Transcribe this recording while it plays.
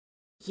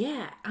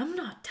Yeah, I'm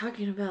not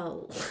talking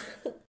about...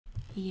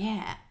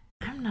 Yeah,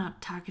 I'm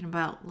not talking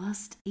about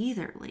lust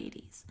either,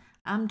 ladies.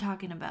 I'm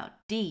talking about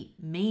deep,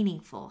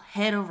 meaningful,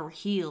 head over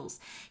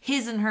heels,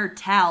 his and her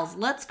towels,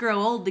 let's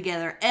grow old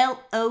together,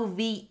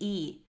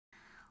 LOVE.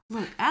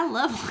 Look, I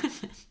love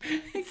women.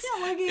 I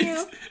can't look at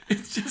you.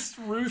 It's just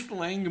Ruth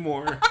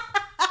Langmore.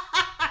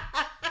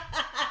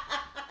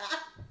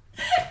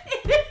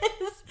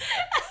 It is.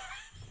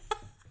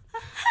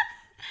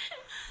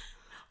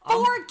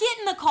 Or get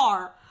in the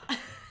car.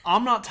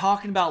 I'm not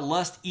talking about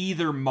lust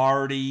either,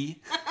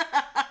 Marty.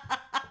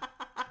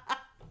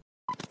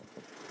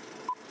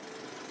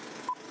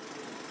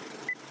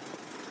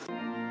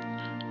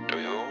 Do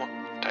you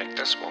take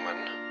this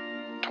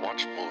woman to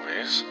watch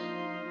movies?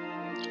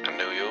 And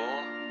do you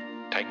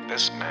take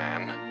this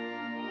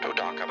man to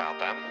talk about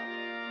them?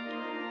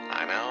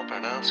 I now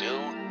pronounce you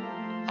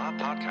a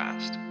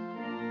podcast.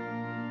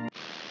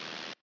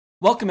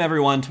 Welcome,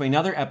 everyone, to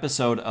another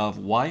episode of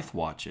Wife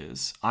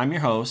Watches. I'm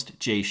your host,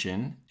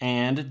 Jason,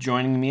 and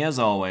joining me, as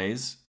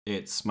always,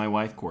 it's my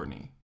wife,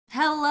 Courtney.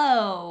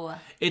 Hello.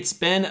 It's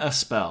been a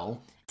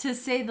spell. To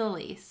say the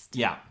least.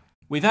 Yeah.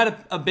 We've had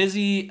a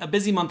busy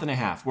month and a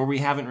half where we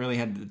haven't really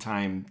had the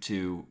time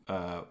to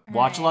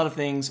watch a lot of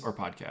things or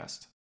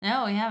podcast.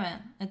 No, we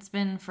haven't. It's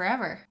been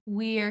forever.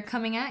 We are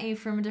coming at you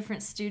from a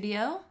different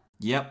studio.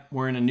 Yep,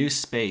 we're in a new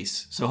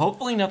space. So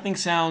hopefully nothing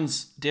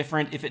sounds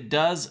different. If it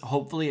does,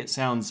 hopefully it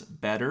sounds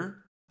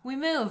better. We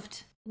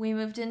moved. We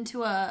moved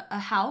into a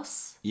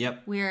house.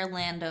 Yep. We are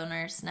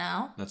landowners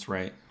now. That's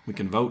right. We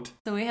can vote.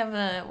 So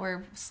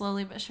we're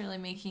slowly but surely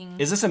making...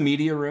 Is this a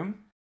media room?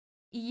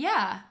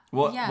 Yeah.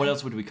 What Yeah. What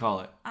else would we call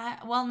it?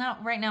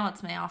 Right now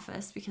it's my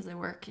office because I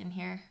work in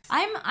here.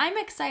 I'm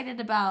excited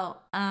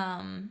about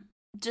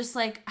just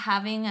like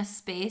having a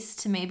space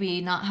to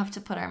maybe not have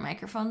to put our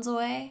microphones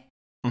away.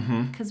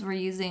 Because we're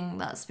using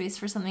that space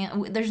for something.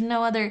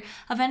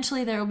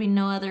 Eventually there will be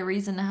no other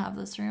reason to have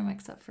this room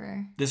except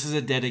for... This is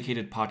a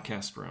dedicated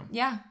podcast room.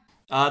 Yeah.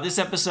 This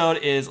episode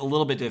is a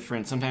little bit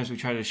different. Sometimes we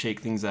try to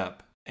shake things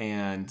up,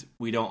 and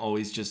we don't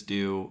always just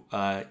do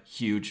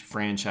huge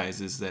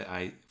franchises that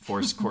I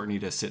force Courtney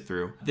to sit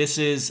through. This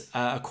is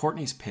a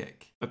Courtney's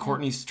pick, a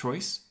Courtney's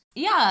choice.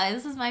 Yeah,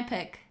 this is my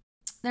pick.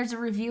 There's a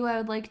review I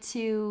would like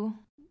to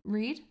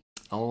read.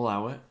 I'll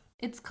allow it.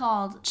 It's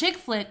called Chick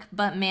Flick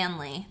But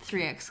Manly!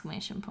 3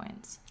 exclamation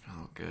points.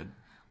 Oh, good.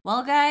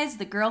 Well, guys,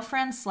 the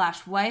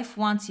girlfriend/wife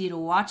wants you to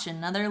watch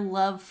another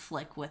love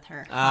flick with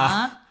her,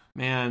 huh?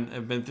 Man,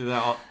 I've been through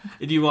that all.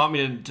 Do you want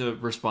me to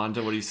respond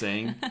to what he's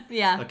saying?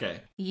 Yeah.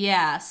 Okay.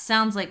 Yeah,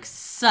 sounds like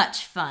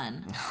such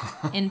fun.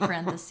 In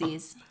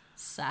parentheses,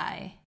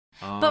 sigh.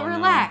 Oh, But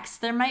relax,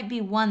 there might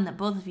be one that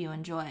both of you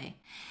enjoy.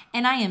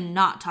 And I am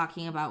not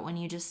talking about when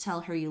you just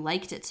tell her you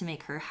liked it to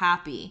make her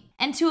happy.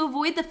 And to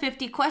avoid the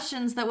 50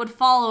 questions that would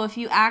follow if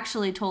you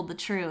actually told the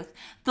truth.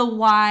 The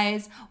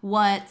whys,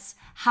 whats,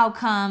 how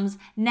comes,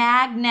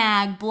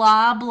 nag,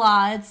 blah,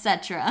 blah,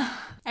 etc.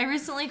 I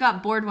recently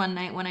got bored one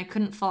night when I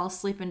couldn't fall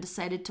asleep and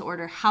decided to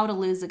order How to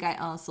Lose a Guy...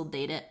 Oh, this will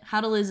date it.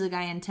 How to Lose a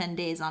Guy in 10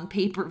 Days on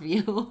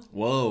pay-per-view.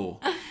 Whoa.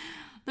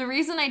 The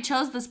reason I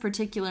chose this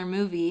particular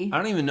movie... I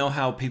don't even know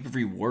how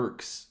pay-per-view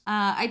works.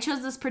 I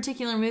chose this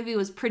particular movie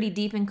was pretty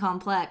deep and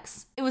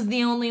complex. It was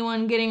the only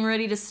one getting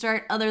ready to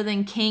start other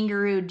than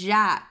Kangaroo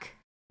Jack.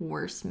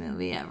 Worst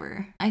movie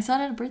ever. I saw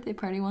it at a birthday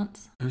party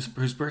once. Whose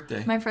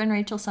birthday? My friend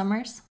Rachel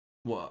Summers.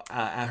 Well,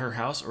 at her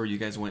house, or you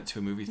guys went to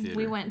a movie theater?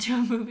 We went to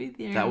a movie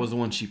theater. That was the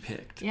one she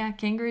picked. Yeah,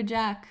 Kangaroo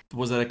Jack.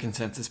 Was that a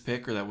consensus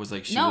pick, or that was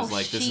like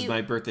this is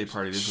my birthday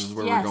party. This is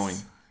where we're going.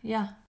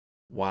 Yeah.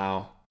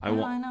 Wow. I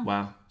know.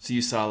 Wow. So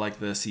you saw like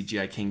the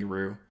CGI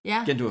kangaroo?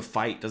 Yeah. Get into a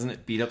fight. Doesn't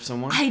it beat up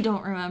someone? I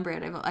don't remember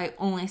it. I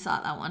only saw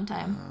it that one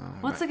time.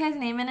 What's the guy's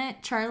name in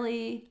it?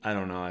 Charlie? I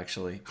don't know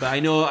actually, but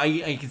I know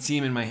I can see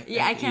him in my head.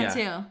 Yeah, I can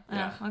too.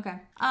 Yeah. Oh, okay.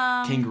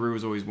 Kangaroo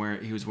was always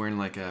wearing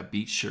like a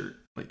beach shirt.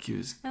 Like he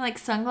was... And like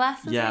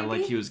sunglasses, yeah, maybe?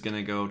 like he was going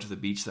to go to the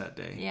beach that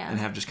day. Yeah. And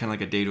have just kind of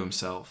like a day to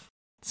himself.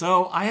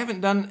 So I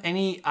haven't done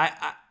any...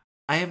 I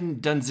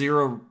haven't done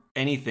zero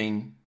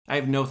anything. I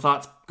have no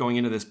thoughts going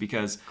into this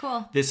because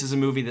cool. This is a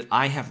movie that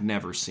I have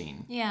never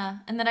seen. Yeah,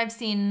 and that I've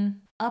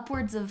seen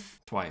upwards of...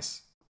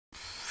 Twice,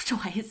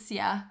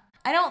 yeah.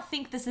 I don't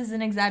think this is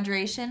an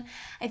exaggeration.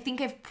 I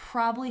think I've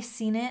probably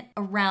seen it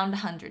around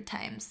 100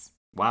 times.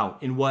 Wow.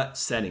 In what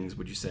settings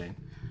would you say?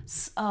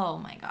 Oh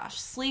my gosh.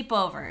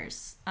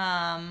 Sleepovers.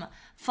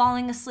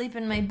 Falling asleep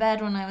in my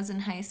bed when I was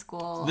in high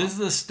school. This is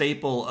a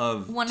staple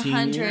of 100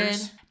 teen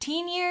years?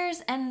 Teen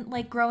years and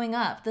like growing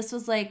up. This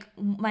was like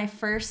my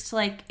first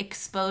like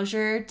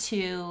exposure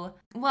to,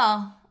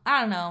 well,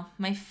 I don't know,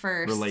 my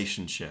first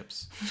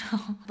relationships.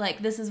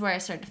 Like this is where I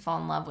started to fall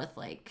in love with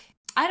like,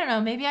 I don't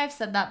know, maybe I've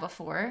said that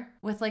before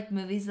with like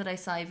movies that I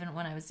saw even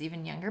when I was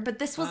even younger, but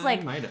this was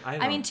like,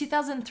 I mean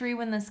 2003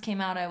 when this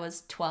came out I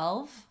was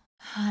 12.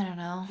 I don't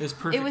know. It was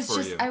perfect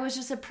for you. I was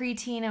just a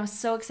preteen. I was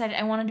so excited.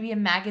 I wanted to be a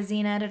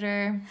magazine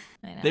editor.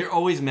 I know. They're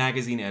always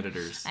magazine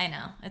editors. I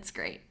know. It's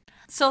great.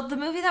 So the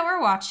movie that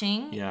we're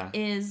watching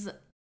is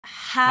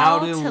How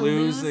to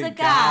Lose a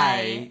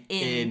Guy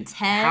in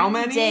 10 how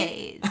many?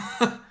 days.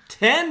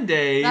 10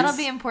 days? That'll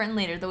be important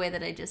later, the way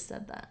that I just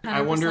said that. 100%.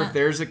 I wonder if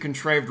there's a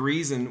contrived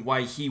reason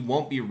why he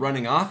won't be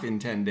running off in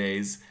 10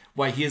 days,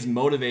 why he is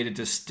motivated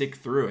to stick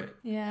through it.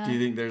 Yeah. Do you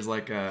think there's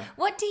like a...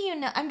 What do you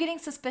know? I'm getting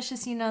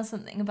suspicious you know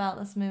something about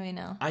this movie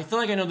now. I feel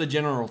like I know the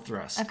general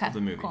thrust of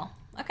the movie. Cool.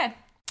 Okay.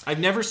 I've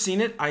never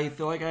seen it. I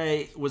feel like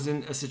I was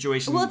in a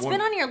situation... Well, it's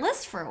been on your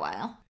list for a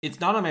while.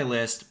 It's not on my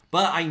list,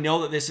 but I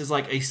know that this is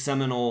like a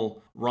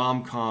seminal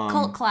rom-com...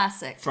 Cult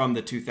classic. From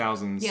the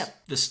 2000s. Yep.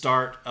 The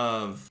start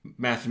of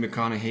Matthew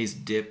McConaughey's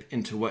dip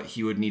into what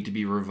he would need to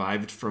be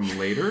revived from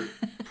later.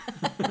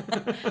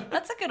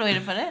 That's a good way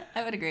to put it.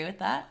 I would agree with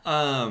that.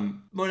 Well,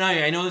 no,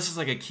 I know this is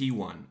like a key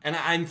one. And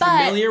I'm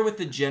familiar with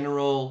the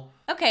general...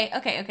 Okay.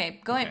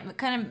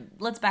 Kind of,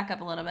 let's back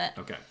up a little bit.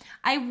 Okay.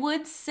 I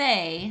would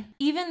say,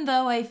 even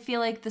though I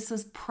feel like this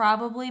was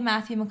probably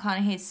Matthew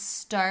McConaughey's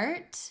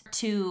start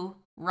to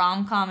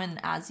rom-com, and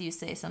as you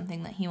say,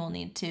 something that he will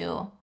need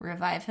to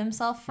revive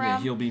himself from. Yeah,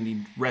 he'll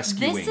be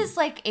rescuing. This is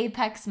like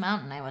Apex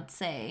Mountain, I would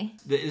say.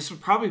 This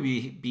would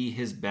probably be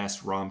his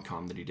best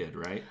rom-com that he did,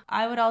 right?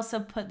 I would also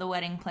put The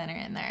Wedding Planner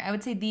in there. I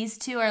would say these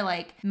two are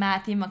like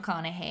Matthew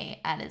McConaughey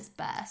at his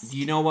best.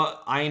 You know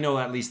what? I know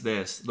at least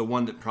this. The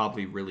one that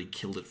probably really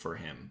killed it for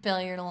him.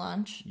 Failure to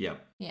Launch.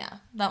 Yep. Yeah,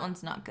 that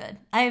one's not good.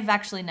 I've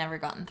actually never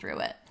gotten through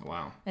it.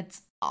 Wow.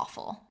 It's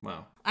awful.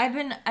 Wow. I've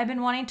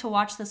been wanting to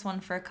watch this one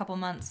for a couple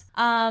months.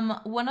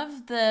 One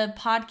of the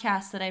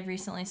podcasts that I've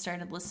recently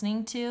started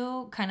listening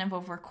to, kind of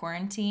over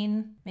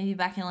quarantine, maybe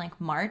back in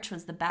like March,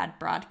 was the Bad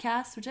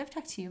Broadcast, which I've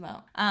talked to you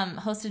about.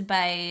 Hosted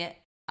by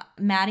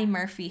Maddie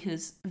Murphy,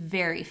 who's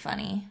very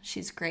funny.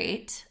 She's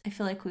great. I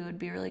feel like we would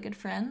be really good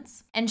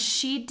friends. And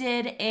she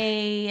did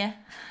I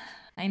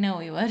know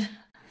we would.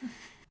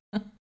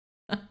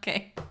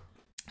 Okay.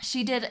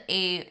 She did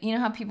you know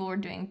how people were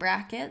doing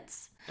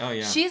brackets? Oh,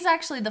 yeah. She's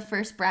actually the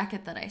first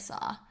bracket that I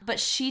saw. But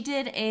she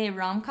did a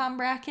rom-com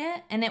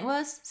bracket, and it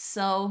was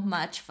so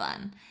much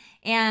fun.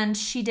 And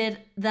she did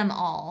them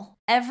all.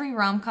 Every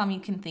rom-com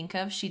you can think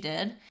of, she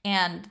did.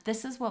 And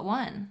this is what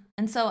won.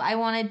 And so I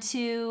wanted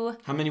to...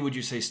 How many would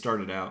you say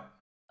started out?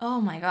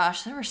 Oh my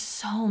gosh, there were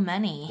so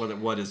many.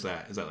 What is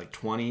that? Is that like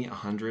 20,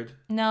 100?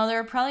 No,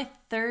 there were probably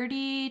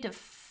 30 to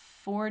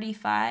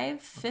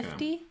 45,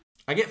 50. Okay.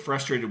 I get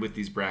frustrated with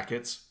these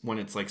brackets when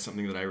it's like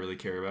something that I really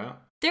care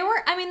about. There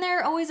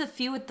are always a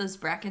few with those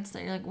brackets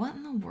that you're like, what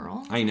in the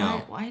world? I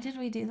know. Why did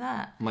we do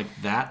that? I'm like,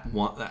 that.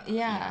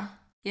 Yeah.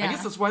 I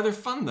guess that's why they're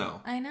fun,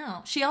 though. I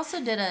know. She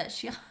also did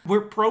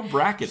We're pro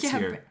brackets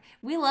here.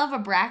 We love a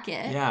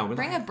bracket. Yeah.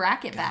 Bring a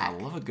bracket back. I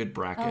love a good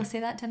bracket. Oh, say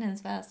that 10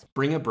 times fast.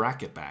 Bring a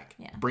bracket back.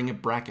 Yeah. Bring a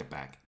bracket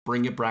back.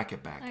 Bring a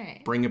bracket back. All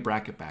right. Bring a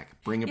bracket back.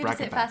 Bring a You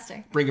bracket have to back. say it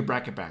faster. Bring a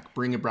bracket back.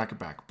 Bring a bracket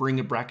back. Bring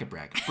a bracket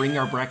back. Bring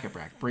our bracket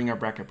back. Bring our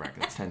bracket back.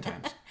 That's 10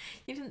 times.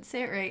 You didn't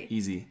say it right.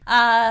 Easy.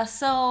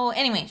 So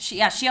anyway,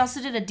 she also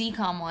did a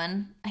DCOM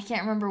one. I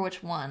can't remember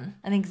which one.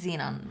 I think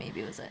Xenon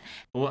maybe was it.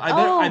 Well,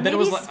 I bet it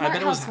was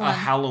House a one.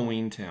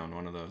 Halloween Town,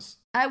 one of those.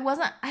 I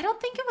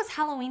don't think it was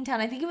Halloween Town.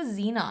 I think it was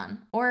Xenon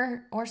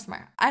or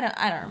Smart. I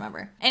don't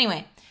remember.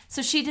 Anyway,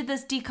 so she did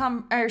this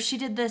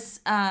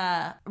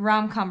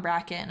rom-com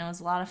bracket, and it was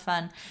a lot of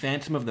fun.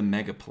 Phantom of the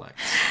Megaplex.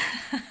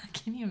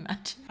 Can you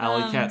imagine?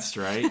 Alley Cat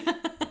Strike.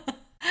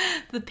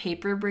 The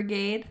Paper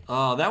Brigade.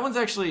 Oh, that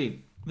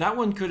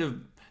one could have.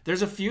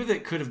 There's a few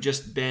that could have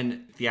just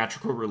been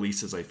theatrical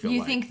releases, I feel like.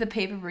 You think the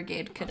Paper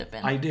Brigade could have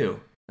been? I do.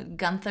 With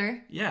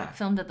Gunther? Yeah.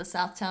 Filmed at the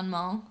Southtown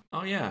Mall?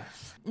 Oh, yeah.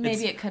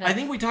 Maybe it could have. I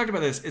think we talked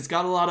about this. It's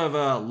got a lot of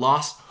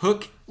Lost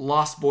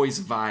Boys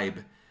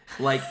vibe.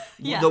 Like,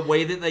 Yeah. the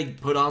way that they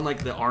put on,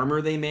 like, the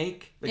armor they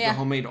make. Like, Yeah. the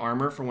homemade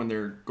armor for when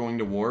they're going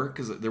to war.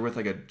 Because they're with,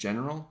 like, a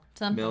general.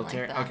 Something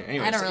military. like that. Okay,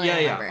 anyway. I don't really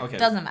remember. Yeah, okay.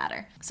 Doesn't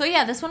matter. So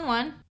yeah, this one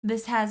won.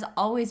 This has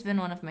always been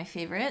one of my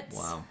favorites.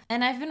 Wow.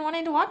 And I've been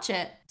wanting to watch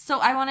it. So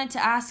I wanted to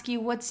ask you,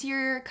 what's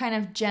your kind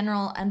of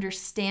general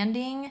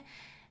understanding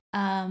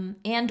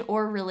and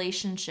or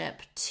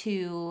relationship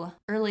to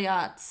early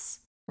aughts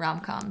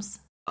rom-coms?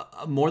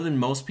 More than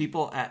most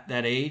people at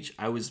that age,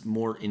 I was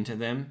more into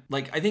them.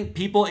 Like, I think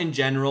people in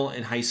general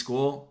in high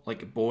school,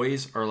 like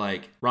boys, are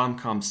like,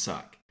 rom-coms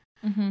suck.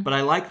 Mm-hmm. But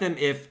I like them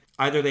if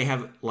either they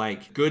have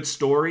like good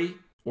story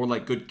or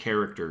like good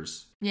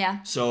characters.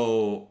 Yeah.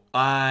 So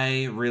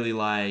I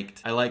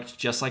liked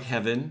Just Like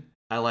Heaven.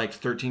 I liked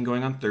 13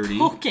 Going on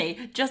 30.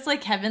 Okay, Just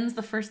Like Heaven's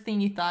the first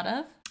thing you thought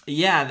of?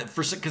 Yeah,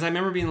 because I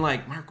remember being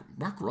like,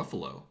 Mark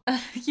Ruffalo.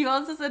 You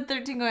also said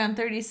 13 Going on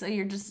 30, so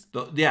you're just...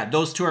 Yeah,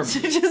 those two are...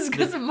 just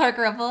because of Mark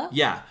Ruffalo?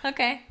 Yeah.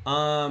 Okay.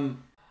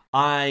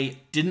 I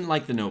didn't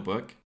like The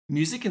Notebook.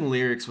 Music and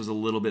Lyrics was a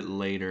little bit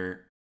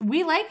later.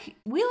 We like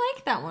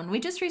that one. We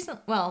just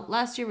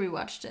last year we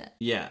watched it.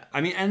 Yeah.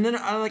 I mean, and then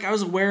I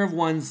was aware of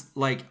ones,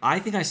 like, I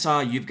think I saw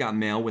You've Got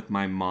Mail with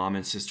my mom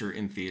and sister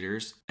in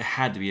theaters. It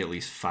had to be at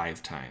least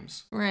 5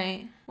 times.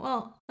 Right.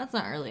 Well, that's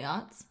not early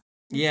aughts.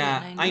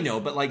 Yeah, I know,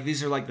 but like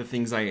these are like the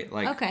things I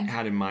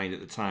had in mind at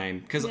the time.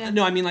 Because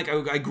no, I mean, like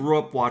I grew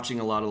up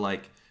watching a lot of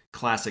like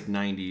classic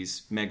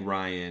 90s Meg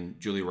Ryan,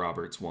 Julia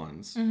Roberts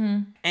ones.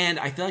 And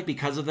I feel like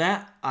because of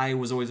that, I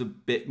was always a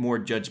bit more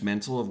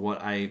judgmental of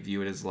what I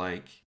view it as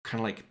like kind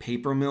of like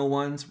paper mill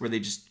ones where they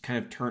just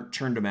kind of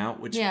churned them out,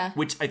 which I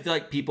feel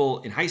like people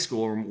in high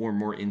school were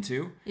more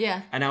into.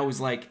 Yeah. And I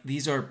was like,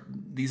 these are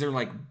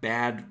like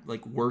bad,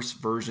 like worse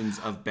versions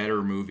of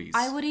better movies.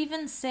 I would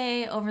even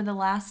say over the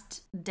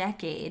last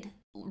decade,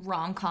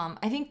 rom-com,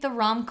 I think the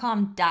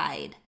rom-com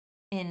died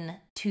in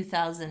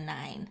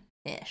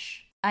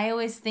 2009-ish. I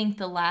always think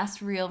the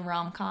last real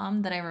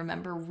rom-com that I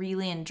remember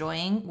really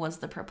enjoying was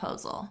The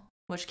Proposal,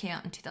 which came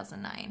out in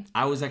 2009.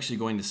 I was actually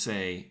going to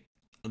say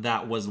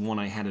that was one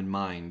I had in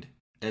mind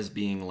as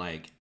being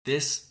like,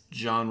 this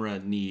genre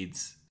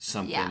needs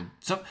something. Yeah.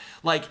 So,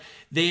 like,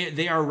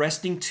 they are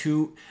resting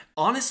too...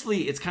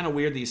 Honestly, it's kind of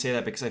weird that you say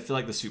that because I feel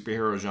like the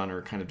superhero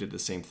genre kind of did the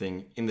same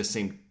thing in the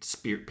same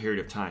period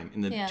of time in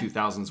the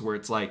 2000s where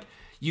it's like,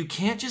 you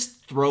can't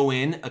just throw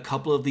in a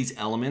couple of these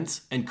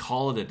elements and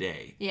call it a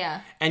day.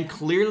 Yeah. And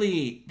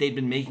clearly, they'd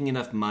been making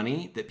enough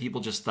money that people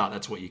just thought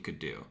that's what you could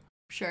do.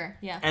 Sure,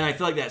 yeah. And I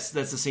feel like that's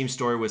the same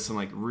story with some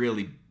like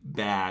really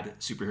bad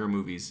superhero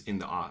movies in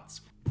the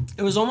aughts.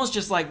 It was almost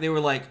just like they were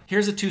like,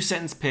 here's a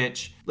 2-sentence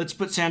pitch. Let's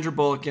put Sandra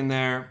Bullock in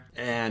there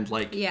and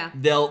like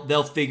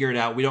they'll figure it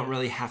out. We don't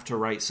really have to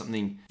write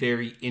something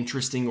very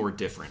interesting or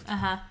different.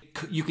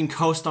 You can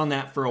coast on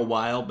that for a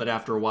while, but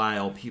after a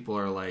while people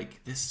are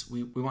like,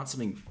 we want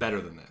something better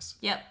than this.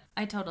 Yep.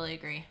 I totally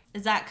agree.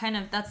 Is that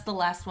that's the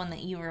last one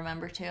that you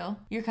remember too?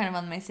 You're kind of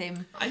on my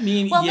same... I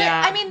mean, well,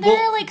 yeah.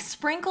 They're like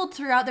sprinkled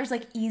throughout. There's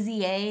like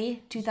Easy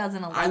A,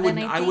 2011,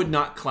 I would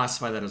not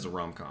classify that as a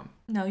rom-com.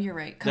 No, you're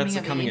right. That's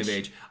a coming of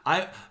age.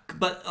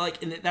 But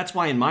like, and that's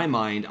why in my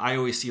mind, I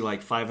always see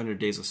like 500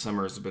 Days of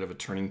Summer as a bit of a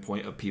turning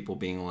point of people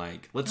being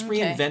like, let's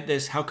reinvent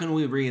this. How can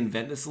we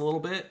reinvent this a little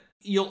bit?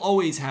 You'll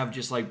always have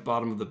just like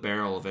bottom of the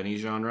barrel of any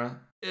genre.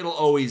 There'll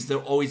always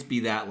be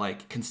that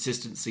like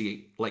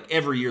consistency. Like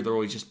every year there'll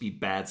always just be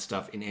bad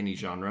stuff in any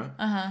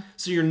genre.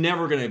 So you're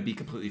never going to be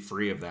completely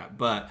free of that.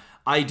 But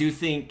I do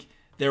think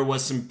there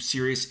was some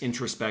serious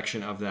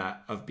introspection of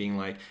that, of being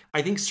like,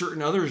 I think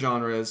certain other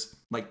genres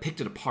like picked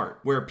it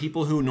apart, where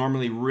people who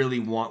normally really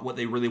want what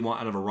they really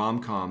want out of a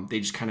rom-com, they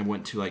just kind of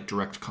went to like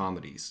direct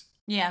comedies.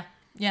 Yeah.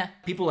 Yeah.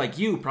 People like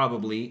you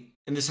probably,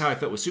 and this is how I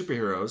felt with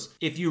superheroes,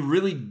 if you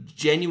really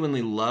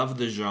genuinely love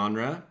the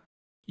genre,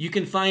 you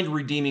can find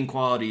redeeming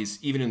qualities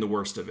even in the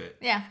worst of it.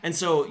 Yeah. And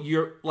so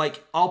you're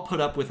like, I'll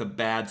put up with a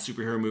bad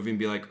superhero movie and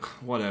be like,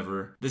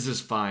 whatever, this is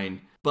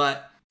fine.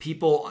 But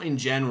people in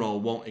general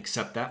won't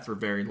accept that for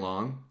very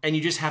long. And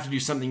you just have to do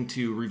something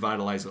to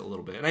revitalize it a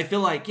little bit. And I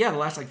feel like, the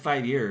last like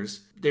 5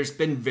 years, there's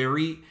been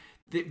very,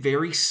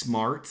 very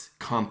smart,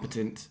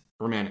 competent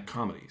romantic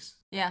comedies.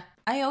 Yeah.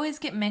 I always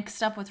get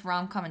mixed up with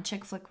rom-com and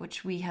chick flick,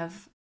 which we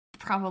have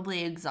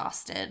probably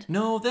exhausted.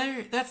 No,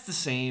 that's the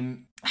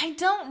same. I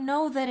don't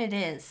know that it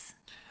is.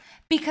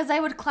 Because I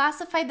would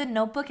classify The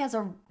Notebook as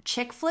a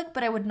chick flick,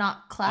 but I would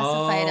not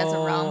classify it as a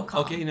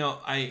rom-com.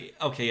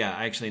 Okay,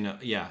 I actually know.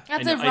 Yeah.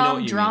 That's a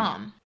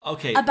rom-drom.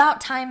 Okay.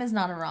 About Time is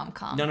not a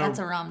rom-com. No. That's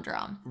a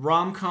rom-drom.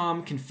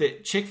 Rom-com can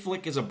fit. Chick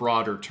flick is a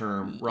broader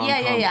term.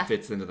 Rom-com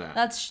fits into that.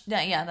 That's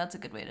a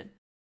good way to...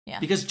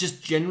 Yeah. Because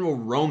just general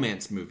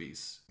romance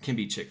movies can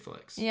be chick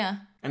flicks. Yeah.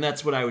 And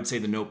that's what I would say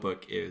The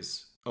Notebook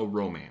is, a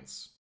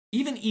romance.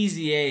 Even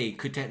Easy A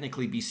could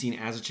technically be seen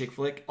as a chick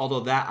flick,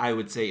 although that I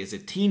would say is a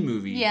teen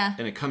movie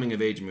and a coming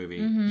of age movie.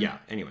 Mm-hmm. Yeah,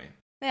 anyway.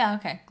 Yeah,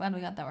 okay. Glad we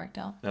got that worked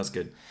out. That was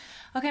good.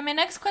 Okay, my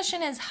next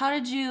question is how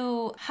did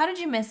you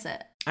miss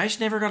it? I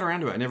just never got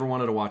around to it. I never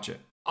wanted to watch it.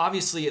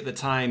 Obviously at the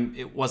time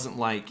it wasn't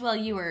like... Well,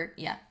 you were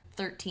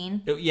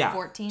 13,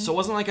 14. So it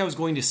wasn't like I was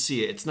going to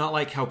see it. It's not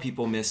like how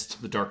people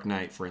missed The Dark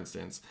Knight, for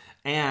instance.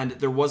 And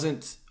there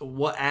wasn't...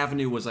 What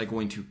avenue was I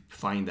going to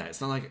find that?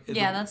 It's not like...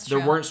 That's true.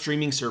 There weren't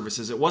streaming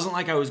services. It wasn't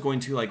like I was going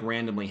to like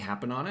randomly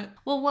happen on it.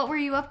 Well, what were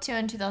you up to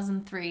in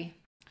 2003?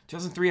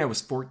 2003, I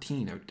was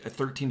 14.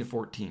 13 to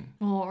 14.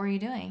 Well, what were you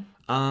doing?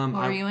 What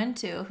were you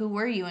into? Who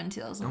were you in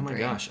 2003? Oh my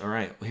gosh. All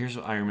right. Well, here's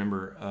what I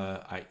remember.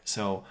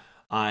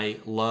 I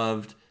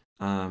loved...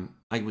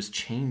 I was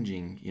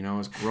changing, I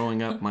was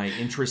growing up. My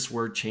interests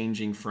were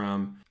changing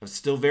from, I was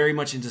still very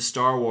much into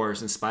Star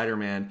Wars and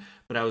Spider-Man,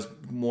 but I was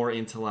more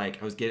into I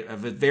was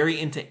very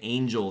into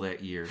Angel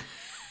that year.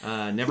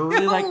 Never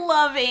really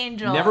love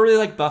Angel. Never really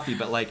liked Buffy,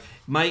 but like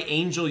my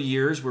Angel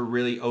years were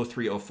really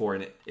 03, 04,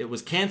 and it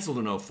was canceled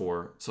in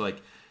 04. So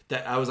like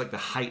that, I was like the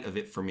height of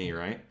it for me,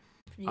 right?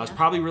 Yeah. I was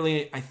probably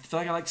really... I feel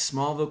like I liked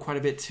Smallville quite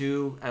a bit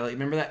too. I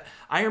remember that.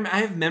 I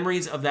have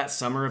memories of that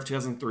summer of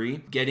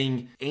 2003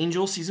 getting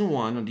Angel Season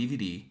 1 on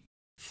DVD,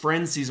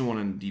 Friends Season 1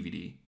 on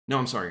DVD. No,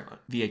 I'm sorry,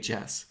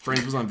 VHS.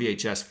 Friends was on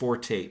VHS, 4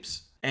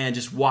 tapes. And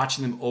just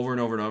watching them over and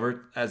over and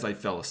over as I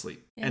fell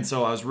asleep. Yeah. And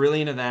so I was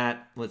really into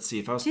that. Let's see,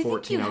 if I was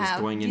 14, I was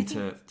going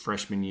into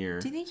freshman year.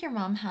 Do you think your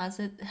mom has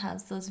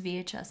those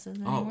VHSs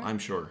anymore? Oh, I'm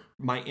sure.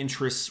 My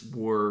interests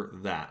were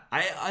that.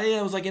 I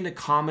was like into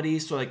comedy,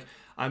 so like...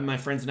 my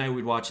friends and I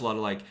would watch a lot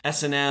of like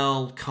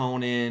SNL,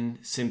 Conan,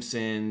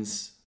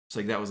 Simpsons, So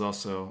like that was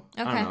also,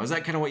 I Okay. don't know. Is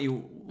that kind of what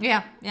you...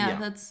 Yeah.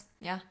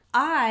 Yeah.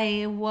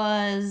 I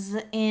was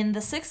in the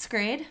 6th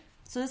grade.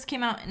 So this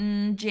came out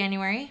in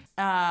January.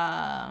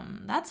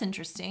 That's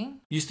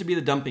interesting. Used to be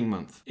the dumping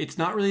month. It's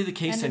not really the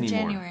case End of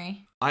anymore.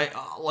 January. I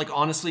like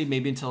honestly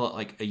maybe until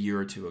like a year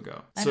or two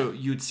ago. So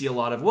you'd see a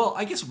lot of, well,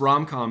 I guess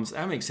rom-coms,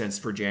 that makes sense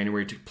for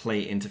January to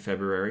play into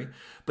February,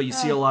 but you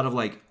see a lot of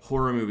like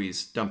horror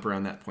movies dump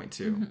around that point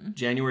too. Mm-hmm.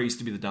 January used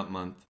to be the dump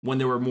month when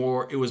there were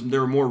more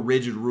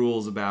rigid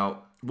rules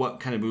about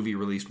what kind of movie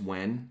released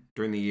when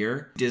during the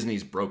year.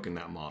 Disney's broken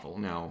that model.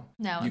 Now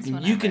it's you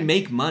whenever. can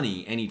make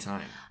money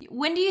anytime.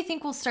 When do you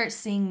think we'll start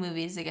seeing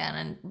movies again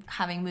and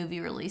having movie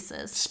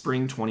releases?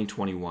 Spring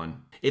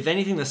 2021. If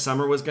anything, the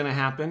summer was going to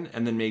happen,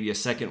 and then maybe a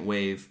second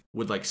wave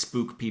would like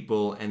spook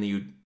people, and then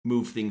you'd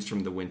move things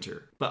from the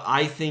winter. But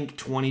I think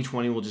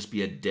 2020 will just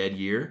be a dead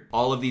year.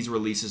 All of these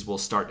releases will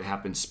start to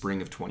happen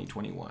spring of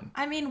 2021.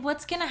 I mean,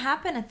 what's going to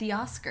happen at the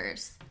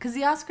Oscars? Because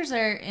the Oscars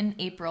are in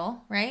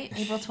April, right?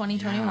 April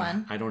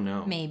 2021. Yeah, I don't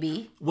know.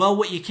 Maybe. Well,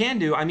 what you can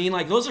do, I mean,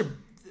 like those are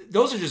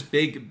just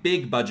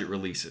big budget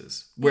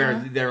releases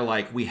where they're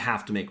like, we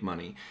have to make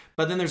money.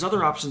 But then there's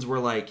other options where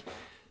like,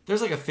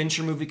 there's like a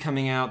Fincher movie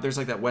coming out. There's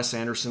like that Wes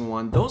Anderson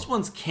one. Those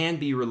ones can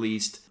be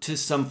released to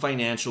some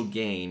financial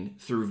gain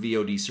through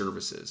VOD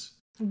services.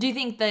 Do you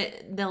think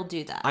that they'll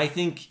do that? I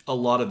think a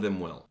lot of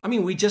them will. I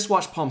mean, we just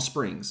watched Palm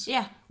Springs.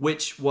 Yeah.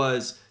 That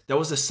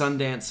was a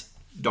Sundance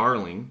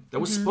darling that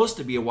was supposed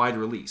to be a wide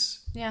release.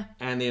 Yeah.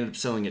 And they ended up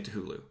selling it to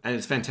Hulu. And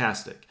it's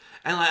fantastic.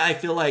 And I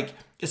feel like,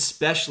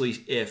 especially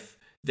if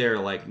they're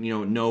like,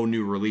 no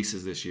new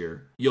releases this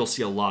year, you'll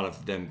see a lot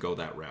of them go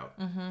that route.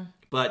 Mm-hmm.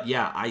 But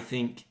yeah, I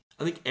think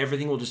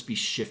everything will just be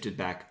shifted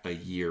back a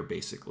year,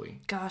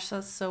 basically. Gosh,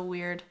 that's so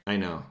weird. I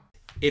know.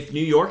 If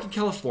New York and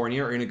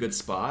California are in a good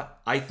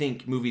spot, I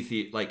think movie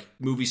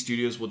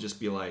studios will just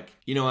be like,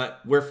 you know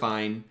what, we're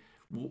fine.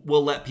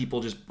 We'll let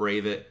people just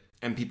brave it,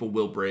 and people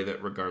will brave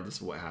it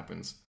regardless of what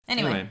happens.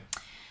 Anyway.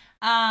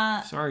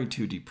 Sorry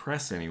to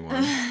depress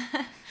anyone.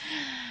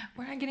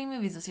 We're not getting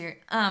movies this year.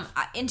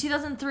 In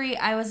 2003,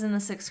 I was in the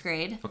 6th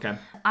grade. Okay.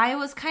 I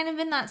was kind of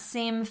in that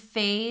same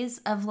phase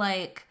of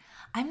like,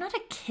 I'm not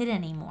a kid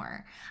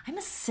anymore. I'm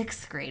a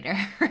 6th grader.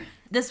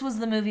 This was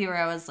the movie where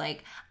I was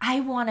like,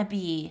 I want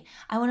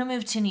to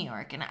move to New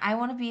York, and I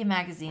want to be a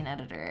magazine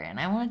editor, and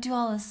I want to do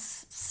all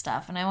this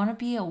stuff, and I want to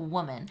be a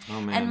woman.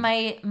 Oh, man.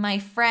 And my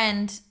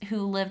friend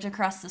who lived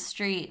across the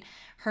street,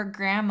 her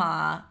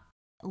grandma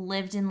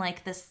lived in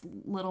like this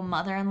little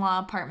mother-in-law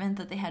apartment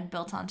that they had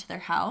built onto their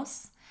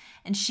house,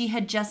 and she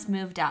had just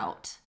moved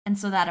out. And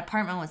so that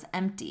apartment was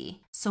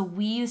empty. So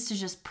we used to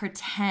just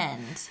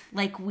pretend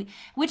like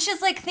which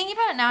is like, thinking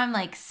about it now, I'm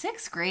like,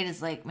 6th grade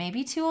is like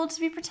maybe too old to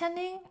be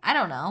pretending. I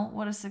don't know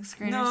what a 6th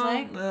grader's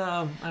like.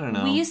 I don't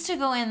know. We used to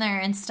go in there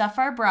and stuff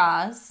our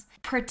bras,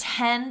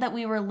 pretend that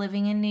we were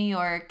living in New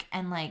York,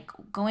 and like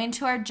going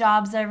to our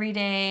jobs every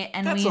day.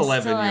 And That's we used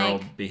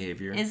 11-year-old to like,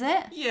 behavior. Is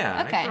it?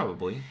 Yeah, Okay.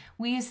 probably.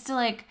 We used to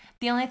like,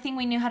 the only thing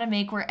we knew how to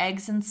make were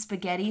eggs and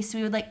spaghetti. So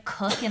we would like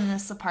cook in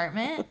this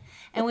apartment,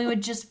 and we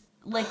would just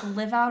like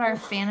live out our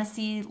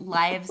fantasy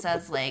lives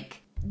as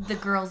like the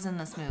girls in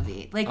this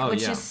movie, like,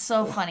 which is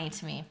so funny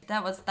to me.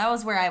 That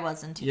was where I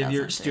was in 2003. You have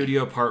your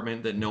studio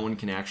apartment that no one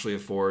can actually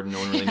afford. No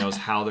one really knows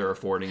how they're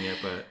affording it,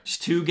 but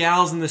just 2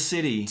 gals in the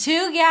city.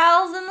 2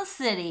 gals in the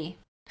city.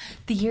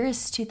 The year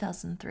is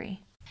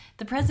 2003.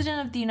 The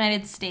president of the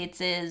United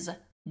States is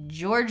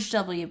George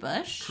W.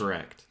 Bush.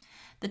 Correct.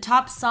 The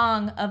top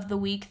song of the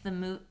week, the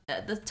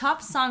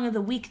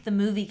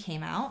movie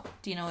came out.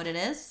 Do you know what it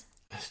is?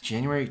 It's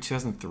January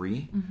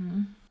 2003.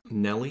 Mm-hmm.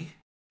 Nelly.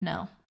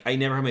 No. I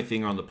never have my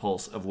finger on the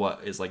pulse of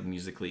what is like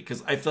musically,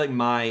 because I feel like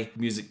my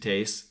music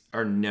tastes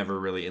are never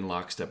really in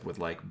lockstep with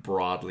like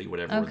broadly what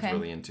everyone's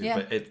really into. Yeah.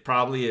 But it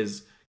probably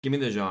is. Give me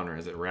the genre.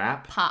 Is it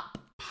rap? Pop.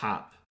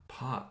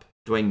 Pop.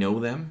 Do I know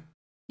them?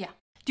 Yeah.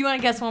 Do you want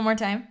to guess one more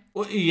time?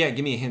 Well, yeah.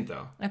 Give me a hint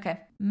though. Okay.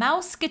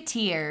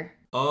 Mouseketeer.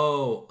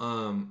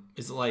 Oh,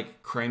 is it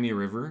like Cry Me a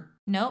River?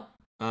 Nope.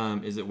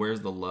 Is it Where's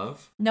the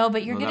Love? No,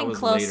 but you're No, that getting was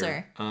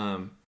closer.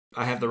 later.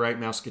 I Have the Right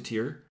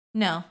Mouseketeer.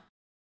 No.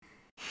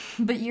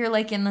 But you're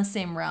like in the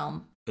same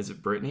realm. Is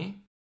it Britney?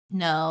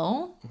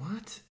 No.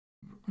 What?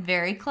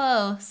 Very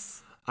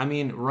close. I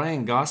mean,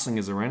 Ryan Gosling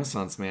is a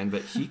Renaissance man,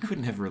 but he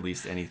couldn't have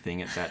released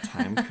anything at that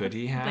time, could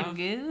he have? The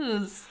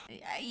goose.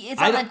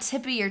 It's on the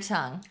tip of your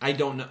tongue. I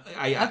don't know.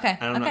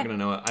 I'm not gonna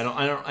know it.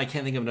 I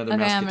can't think of another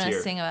Okay, Mouseketeer. I'm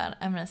gonna sing about it.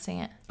 I'm gonna sing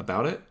it.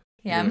 About it?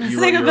 Yeah, I'm gonna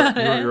sing about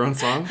it. You wrote your own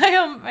song?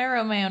 I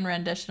wrote my own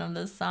rendition of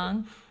this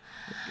song.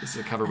 This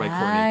is a cover by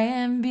Courtney. I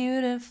am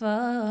beautiful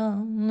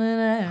in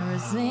every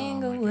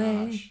single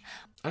way. Gosh.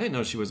 I didn't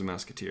know she was a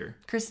Mouseketeer.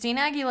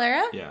 Christina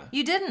Aguilera? Yeah.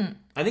 You didn't.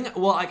 I think.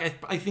 Well,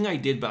 I think I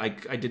did, but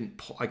I didn't.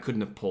 I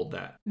couldn't have pulled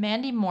that.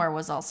 Mandy Moore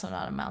was also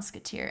not a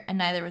Mouseketeer, and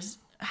neither was.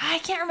 I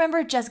can't remember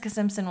if Jessica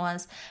Simpson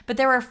was, but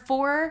there were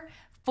four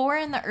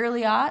in the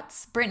early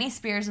aughts. Britney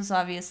Spears was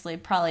obviously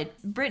probably.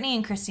 Britney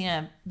and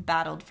Christina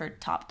battled for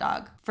top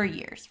dog for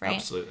years, right?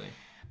 Absolutely.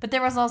 But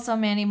there was also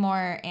Mandy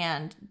Moore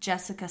and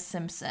Jessica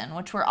Simpson,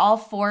 which were all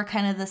four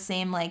kind of the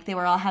same, like they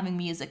were all having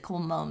musical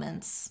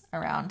moments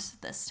around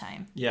this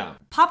time. Yeah.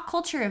 Pop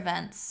culture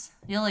events.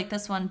 You'll like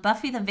this one.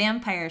 Buffy the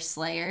Vampire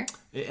Slayer.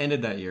 It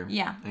ended that year.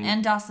 Yeah.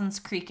 And Dawson's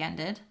Creek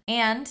ended.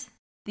 And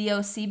The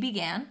OC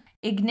began.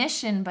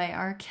 Ignition by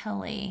R.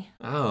 Kelly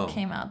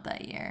came out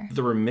that year.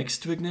 The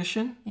remix to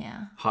Ignition?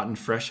 Yeah. Hot and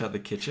fresh out the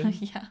kitchen?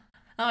 Yeah.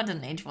 Oh, it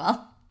didn't age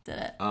well, did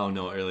it? Oh,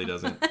 no, it really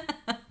doesn't.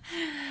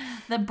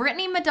 The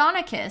Britney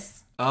Madonna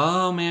kiss.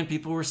 Oh, man,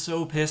 people were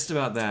so pissed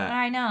about that.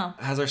 I know.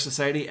 Has our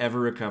society ever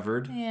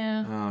recovered?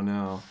 Yeah. Oh,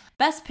 no.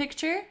 Best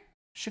Picture,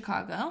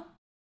 Chicago.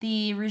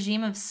 The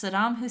regime of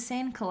Saddam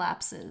Hussein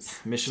collapses.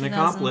 Mission 2003.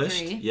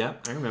 accomplished.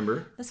 Yep, I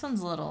remember. This one's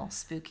a little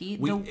spooky.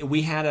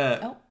 We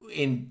had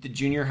in the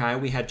junior high,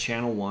 we had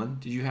Channel 1.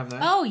 Did you have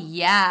that? Oh,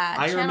 yeah.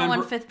 I Channel remember,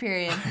 1 fifth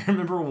period. I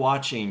remember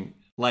watching,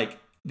 like,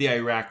 the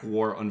Iraq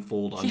War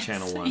unfold on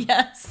Channel 1.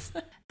 Yes.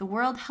 The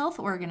World Health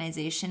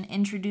Organization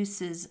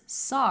introduces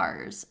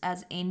SARS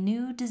as a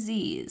new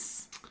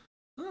disease.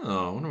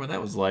 Oh, I wonder what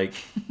that was like.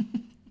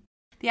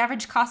 The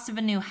average cost of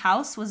a new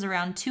house was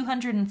around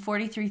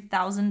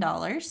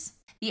 $243,000.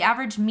 The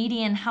average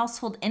median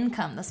household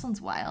income, this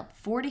one's wild,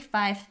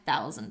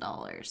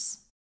 $45,000.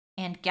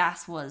 And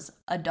gas was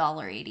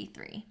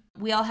 $1.83.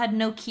 We all had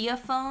Nokia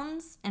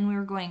phones, and we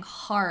were going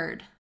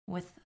hard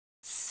with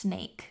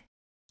Snake,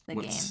 the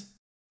game.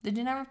 Did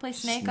you never play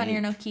Snake on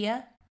your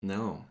Nokia?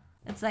 No.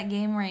 It's that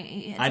game where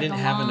it's I didn't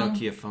have a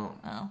Nokia phone.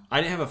 Oh.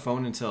 I didn't have a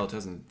phone until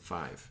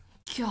 2005.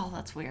 God,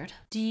 that's weird.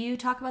 Do you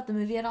talk about the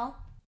movie at all?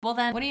 Well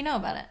then, what do you know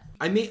about it?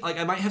 I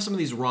might have some of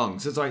these wrong.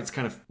 So it's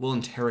kind of, we'll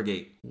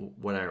interrogate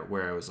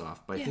where I was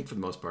off. But I think for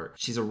the most part,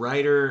 she's a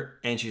writer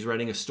and she's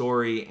writing a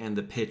story, and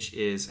the pitch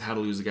is How to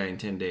Lose a Guy in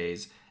 10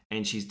 Days.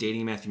 And she's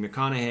dating Matthew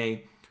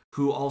McConaughey,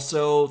 who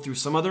also, through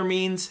some other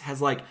means,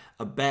 has like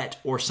a bet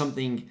or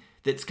something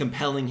that's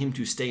compelling him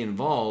to stay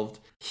involved.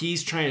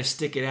 He's trying to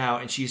stick it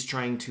out, and she's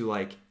trying to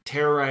like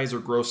terrorize or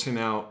gross him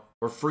out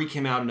or freak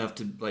him out enough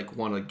to like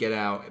want to get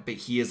out, but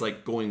he is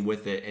like going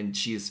with it, and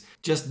she's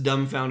just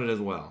dumbfounded as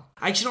well.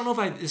 I actually don't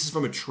know if this is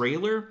from a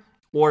trailer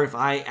or if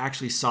I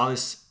actually saw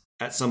this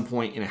at some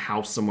point in a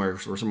house somewhere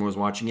where someone was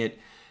watching it.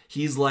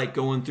 He's like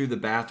going through the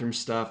bathroom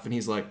stuff, and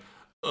he's like,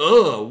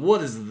 "Ugh,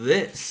 what is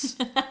this?"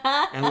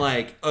 And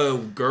like, "Oh,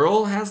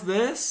 girl has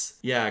this?"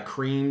 Yeah,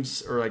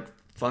 creams or like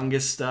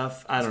fungus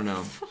stuff. I don't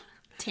know.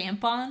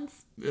 Tampons?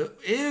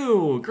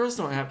 Ew, girls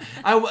don't have.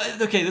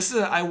 Okay, this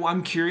is.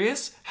 I'm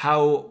curious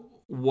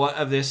what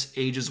of this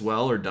ages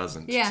well or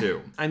doesn't,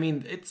 too. I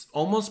mean, it's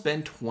almost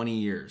been 20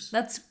 years.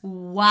 That's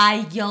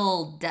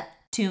wild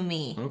to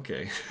me.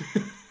 Okay.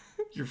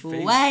 Your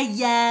face.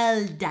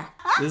 Wild.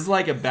 This is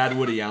like a bad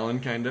Woody Allen,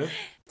 kind of.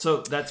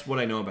 So that's what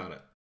I know about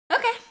it.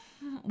 Okay.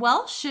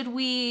 Well, should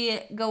we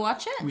go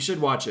watch it? We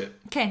should watch it.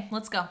 Okay,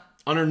 let's go.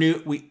 On our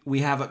new, we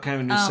have a kind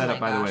of a new setup,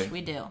 by the way.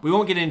 We do. We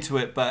won't get into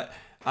it, but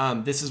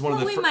this is one of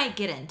the. We might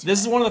get into. This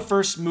is one of the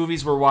first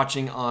movies we're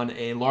watching on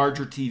a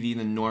larger TV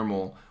than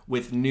normal,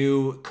 with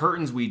new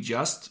curtains we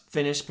just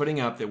finished putting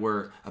up that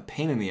were a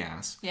pain in the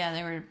ass. Yeah,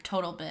 they were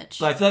total bitch.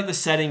 But I feel like the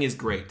setting is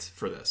great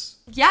for this.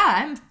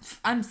 Yeah,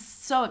 I'm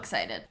so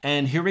excited.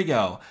 And here we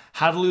go.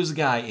 How to Lose a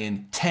Guy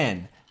in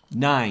 10,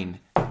 9,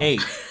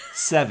 8,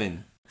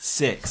 7,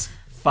 6,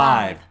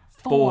 5,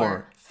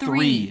 4,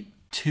 3,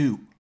 2.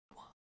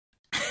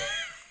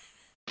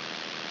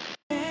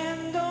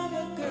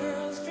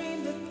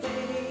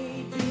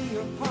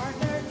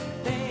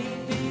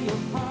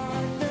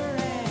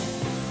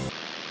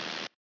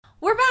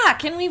 We're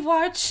back, and we've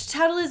watched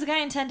How to Lose a Guy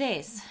in 10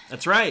 Days.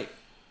 That's right.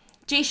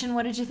 Jason,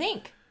 what did you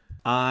think?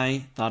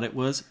 I thought it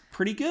was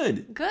pretty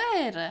good.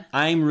 Good.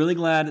 I'm really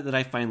glad that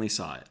I finally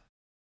saw it.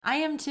 I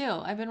am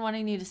too. I've been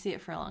wanting you to see it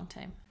for a long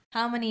time.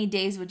 How many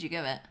days would you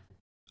give it?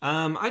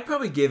 I'd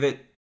probably give it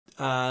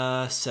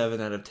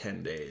 7 out of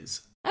 10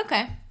 days.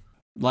 Okay.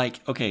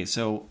 Okay,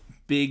 so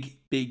big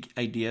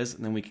ideas,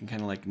 and then we can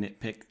kind of like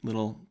nitpick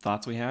little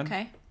thoughts we had.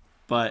 Okay.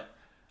 But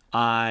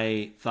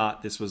I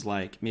thought this was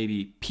like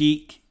maybe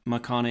peak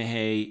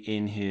McConaughey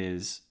in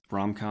his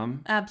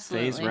rom-com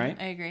phase, right?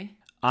 I agree.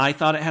 I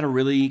thought it had a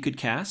really good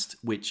cast,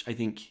 which I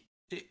think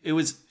it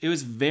was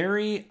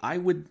very, I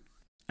would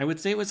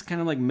say it was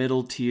kind of like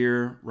middle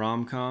tier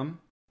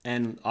rom-com,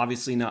 and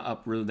obviously not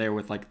up really there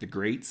with like the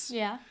greats.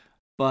 Yeah.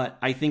 But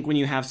I think when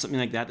you have something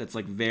like that that's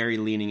like very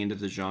leaning into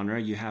the genre,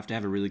 you have to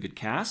have a really good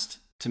cast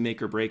to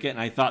make or break it, and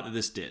I thought that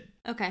this did.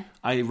 Okay.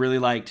 I really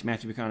liked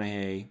Matthew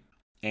McConaughey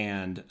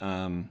and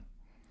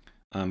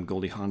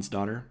Goldie Hawn's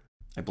daughter.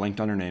 I blanked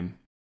on her name.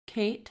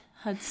 Kate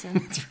Hudson.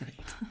 That's right.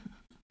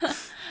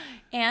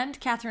 And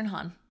Catherine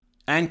Hahn.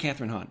 And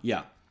Catherine Hahn,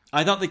 yeah.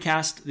 I thought the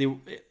cast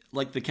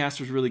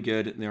was really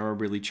good, and they were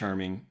really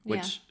charming,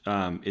 which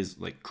is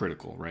like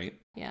critical, right?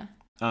 Yeah.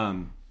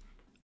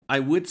 I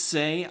would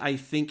say I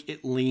think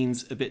it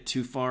leans a bit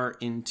too far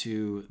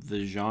into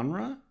the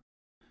genre,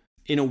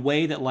 in a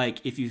way that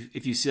like if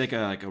you see like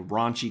a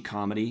raunchy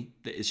comedy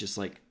that is just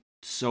like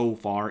so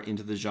far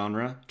into the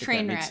genre, Trainwreck.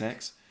 That makes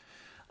sense.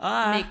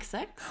 make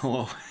sex?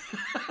 Oh.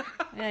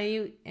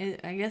 Yeah,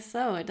 I guess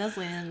so. It does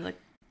lean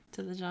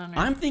into the genre.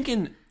 I'm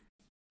thinking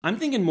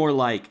more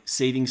like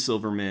Saving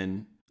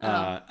Silverman,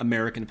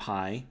 American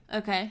Pie.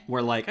 Okay.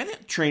 Where like I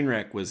think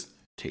Trainwreck was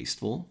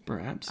tasteful,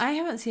 perhaps. I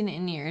haven't seen it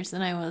in years,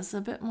 and I was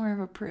a bit more of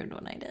a prude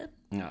when I did.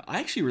 No, I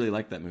actually really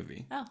like that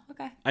movie. Oh,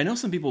 okay. I know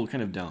some people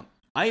kind of don't.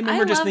 I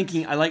remember just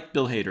thinking I like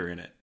Bill Hader in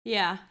it.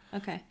 Yeah.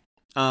 Okay.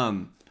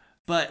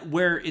 But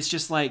where it's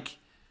just like,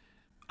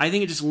 I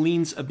think it just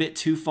leans a bit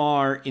too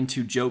far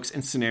into jokes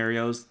and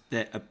scenarios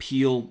that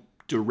appeal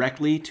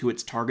directly to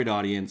its target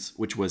audience,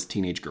 which was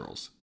teenage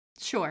girls.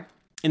 Sure.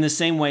 In the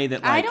same way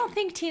that, like, I don't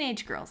think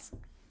teenage girls.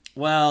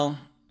 Well,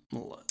 I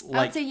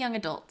like, would say young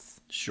adults.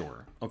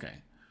 Sure. Okay.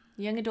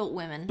 Young adult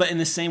women. But in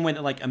the same way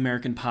that, like,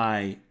 American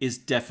Pie is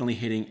definitely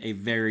hitting a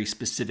very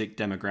specific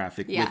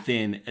demographic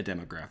within a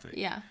demographic.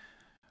 Yeah.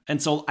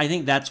 And so I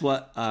think that's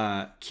what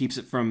keeps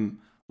it from,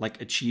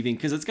 like, achieving,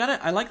 because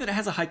I like that it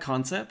has a high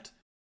concept,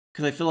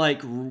 because I feel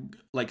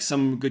like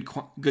some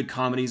good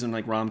comedies and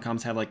like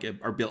rom-coms have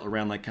are built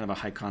around like kind of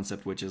a high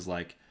concept, which is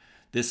like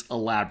this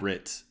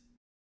elaborate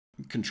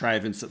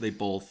contrivance that they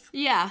both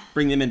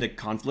bring them into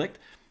conflict.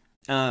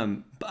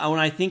 But when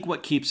I think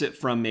what keeps it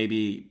from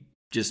maybe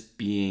just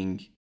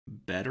being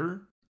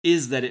better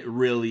is that it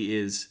really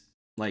is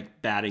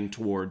like batting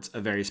towards a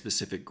very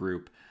specific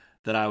group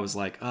that I was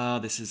like, oh,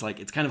 this is like,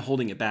 it's kind of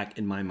holding it back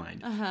in my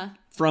mind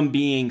from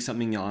being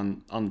something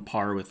on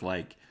par with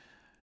like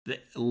the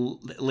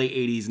late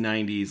 80s,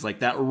 90s,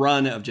 like that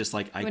run of just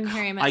like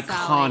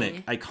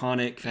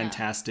iconic,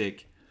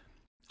 fantastic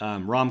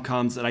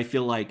rom-coms that I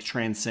feel like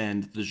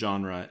transcend the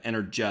genre and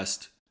are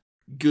just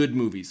good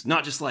movies.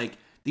 Not just like,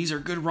 these are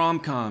good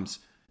rom-coms.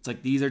 It's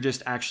like, these are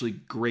just actually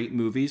great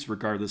movies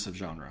regardless of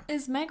genre.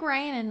 Is Meg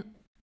Ryan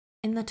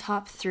in the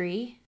top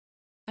 3?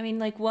 I mean,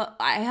 like, what?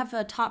 I have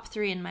a top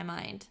 3 in my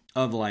mind.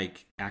 Of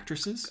like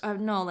actresses?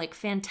 No, like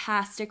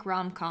fantastic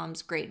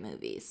rom-coms, great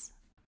movies.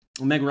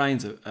 Well, Meg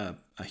Ryan's a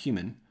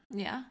human.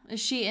 Yeah. Is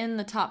she in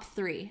the top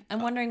 3?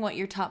 I'm wondering what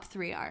your top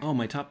 3 are. Oh,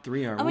 my top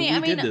 3 are... we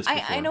did this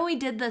before. I know we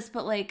did this,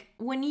 but like,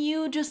 when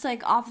you just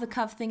like off the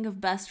cuff think of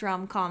best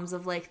rom-coms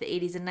of like the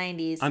 80s and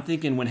 90s... I'm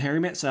thinking When Harry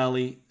Met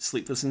Sally,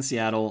 Sleepless in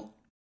Seattle.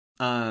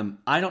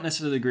 I don't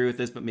necessarily agree with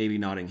this, but maybe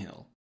Notting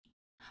Hill.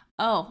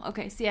 Oh,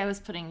 okay. See, I was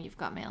putting You've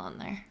Got Mail in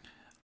there.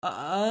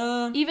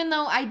 Even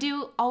though I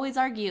do always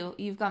argue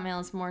You've Got Mail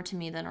is more to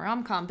me than a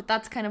rom-com, but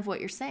that's kind of what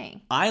you're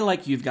saying. I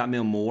like You've Got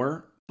Mail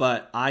more,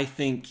 but I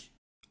think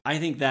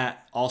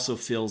that also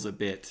feels a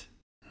bit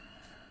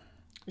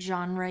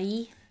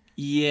genre-y.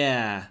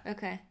 Yeah.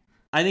 Okay.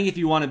 I think if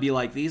you want to be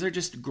like, these are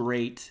just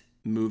great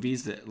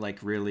movies that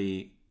like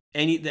really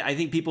I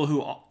think people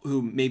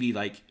who maybe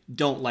like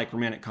don't like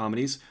romantic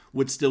comedies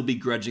would still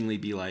begrudgingly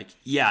be like,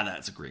 yeah,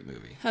 that's a great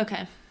movie.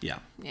 Okay. Yeah.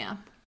 Yeah.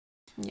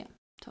 Yeah.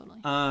 Totally.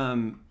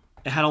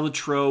 It had all the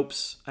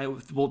tropes.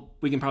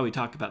 We can probably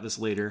talk about this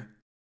later.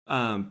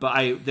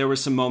 But there were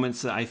some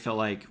moments that I felt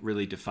like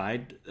really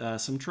defied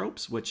some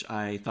tropes, which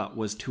I thought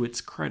was to its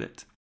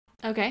credit.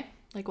 Okay.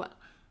 Like what?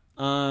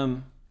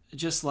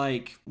 Just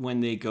like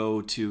when they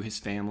go to his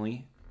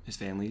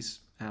family's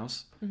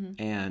house,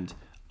 and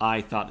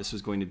I thought this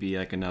was going to be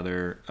like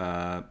another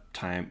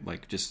time,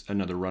 like just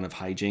another run of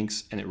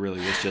hijinks, and it really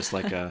was just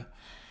like a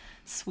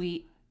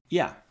sweet.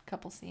 Yeah.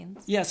 Couple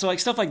scenes. Yeah, so like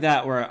stuff like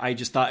that where I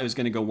just thought it was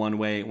going to go one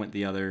way, it went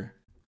the other.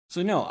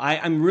 So no,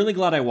 I'm really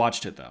glad I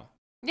watched it though.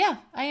 Yeah,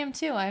 I am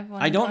too.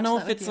 I don't know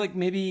if it's like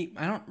maybe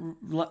I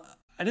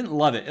didn't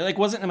love it. It like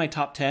wasn't in my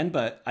top 10,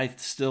 but I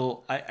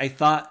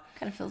thought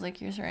kind of feels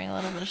like you're throwing a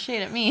little bit of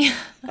shade at me.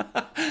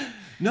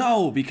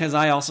 No, because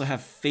I also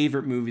have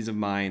favorite movies of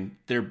mine.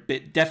 They're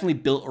definitely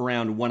built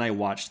around when I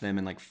watched them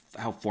and like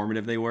how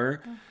formative they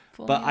were.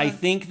 But I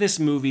think this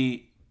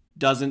movie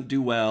doesn't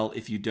do well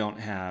if you don't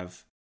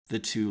have the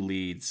two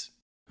leads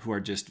who are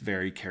just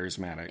very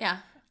charismatic. Yeah.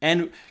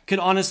 And could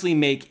honestly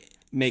make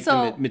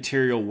the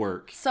material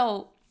work.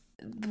 So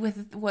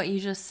with what you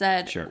just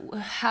said, sure.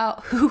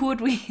 Who would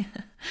we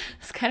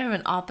it's kind of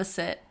an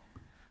opposite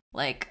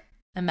like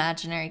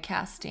imaginary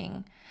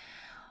casting.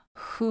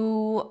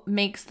 Who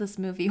makes this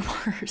movie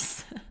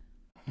worse?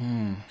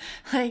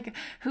 Like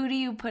who do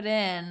you put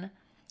in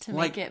to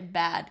make it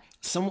bad?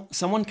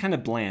 Someone kind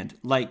of bland.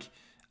 Like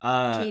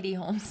Katie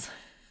Holmes.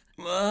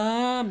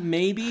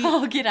 Maybe.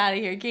 Oh, get out of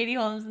here. Katie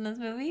Holmes in this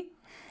movie?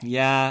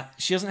 Yeah,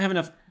 she doesn't have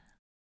enough.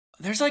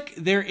 There's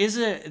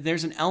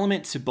an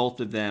element to both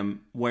of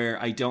them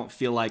where I don't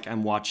feel like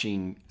I'm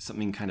watching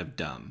something kind of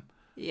dumb.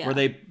 Yeah.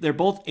 Where they're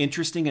both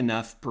interesting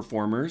enough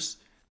performers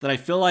that I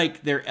feel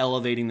like they're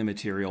elevating the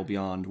material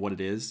beyond what it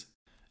is.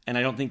 And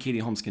I don't think Katie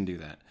Holmes can do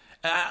that.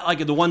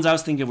 Like the ones I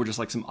was thinking of were just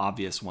like some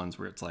obvious ones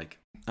where it's like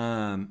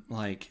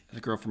the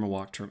girl from A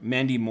Walk to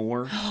Mandy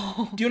Moore. Do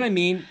you know what I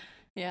mean?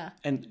 Yeah.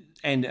 And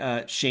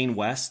Shane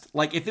West.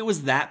 Like if it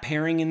was that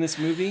pairing in this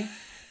movie,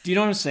 do you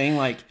know what I'm saying?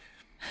 Like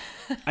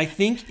I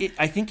think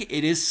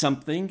it is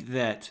something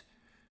that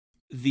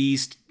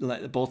these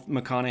both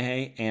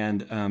McConaughey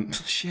and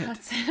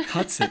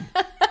Hudson.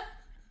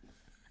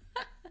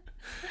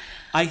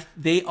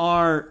 They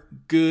are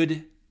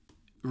good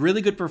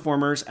really good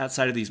performers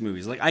outside of these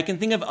movies. Like, I can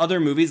think of other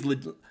movies,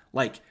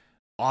 like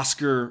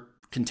Oscar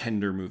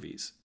contender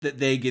movies, that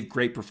they give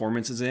great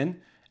performances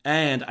in.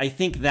 And I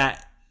think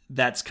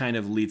that's kind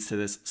of leads to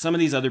this. Some of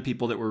these other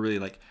people that were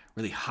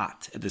really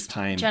hot at this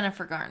time.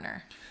 Jennifer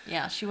Garner.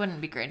 Yeah, she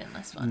wouldn't be great in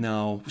this one.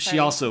 No, she Sorry,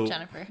 also...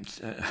 Jennifer.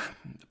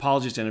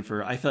 Apologies,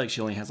 Jennifer. I feel like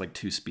she only has like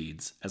 2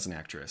 speeds as an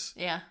actress.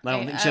 Yeah, I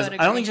don't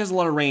think she has a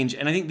lot of range,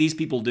 and I think these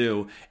people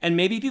do. And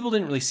maybe people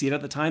didn't really see it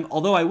at the time.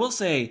 Although I will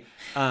say,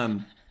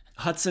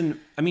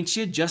 Hudson, I mean, she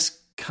had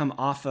just come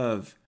off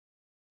of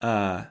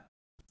the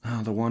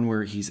one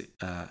where he's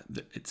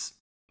it's,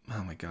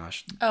 oh my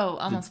gosh. Oh,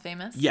 Almost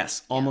Famous?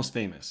 Yes, Almost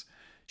Famous.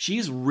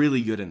 She's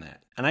really good in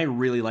that, and I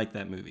really like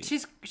that movie.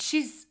 She's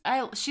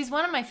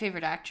one of my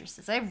favorite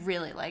actresses. I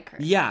really like her.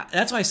 Yeah,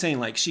 that's why I'm saying,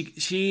 like,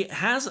 she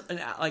has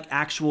like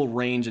actual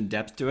range and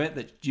depth to it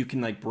that you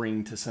can like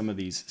bring to some of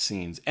these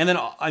scenes. And then,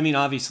 I mean,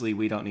 obviously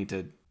we don't need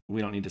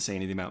to say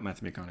anything about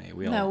Matthew McConaughey.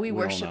 We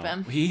worship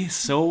him.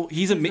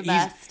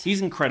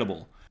 He's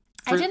incredible.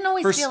 I didn't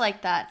always feel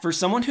like that. For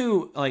someone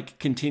who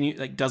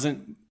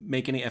doesn't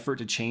make any effort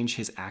to change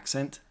his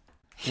accent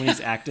when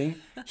he's acting,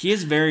 he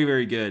is very,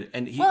 very good.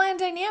 And and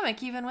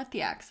dynamic even with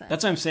the accent.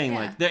 That's what I'm saying.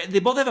 Yeah. Like, they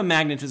both have a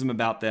magnetism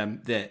about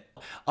them that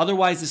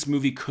otherwise this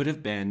movie could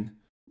have been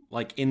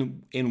like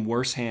in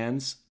worse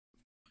hands,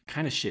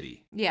 kind of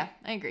shitty. Yeah,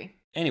 I agree.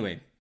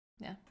 Anyway,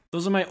 yeah,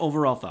 those are my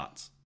overall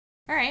thoughts.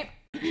 All right.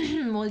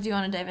 Well, do you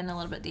want to dive in a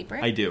little bit deeper?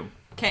 I do.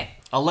 Okay.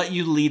 I'll let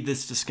you lead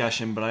this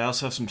discussion, but I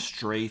also have some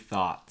stray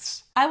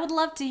thoughts. I would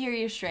love to hear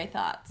your stray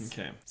thoughts.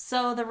 Okay.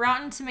 So the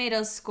Rotten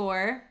Tomatoes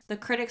score, the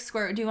critics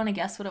score, do you want to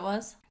guess what it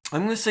was? I'm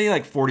going to say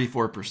like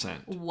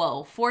 44%.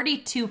 Whoa,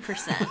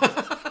 42%.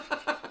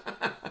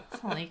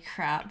 Holy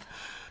crap.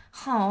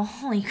 Oh,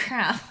 holy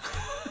crap.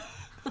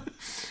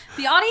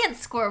 The audience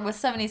score was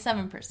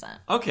 77%.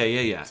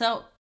 Okay, yeah.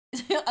 So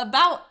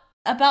about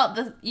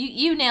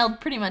you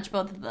nailed pretty much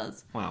both of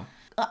those. Wow.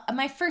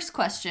 My first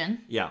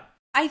question. Yeah.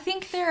 I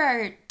think there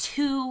are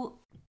 2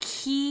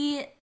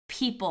 key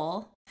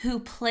people who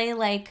play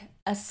like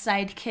a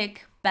sidekick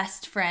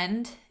best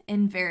friend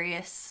in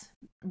various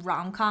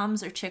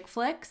rom-coms or chick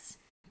flicks.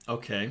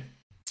 Okay.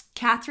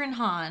 Catherine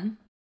Hahn,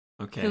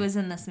 who is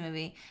in this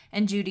movie,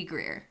 and Judy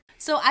Greer.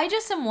 So I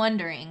just am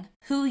wondering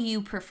who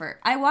you prefer.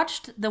 I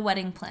watched The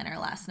Wedding Planner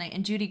last night,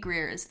 and Judy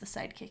Greer is the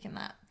sidekick in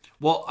that.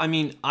 Well, I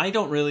mean, I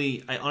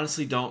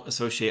honestly don't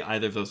associate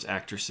either of those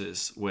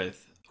actresses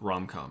with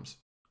rom-coms.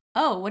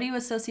 Oh, what do you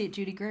associate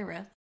Judy Greer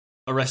with?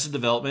 Arrested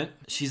Development.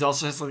 She's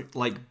also has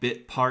like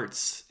bit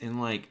parts in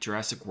like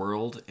Jurassic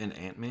World and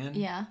Ant-Man.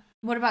 Yeah.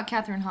 What about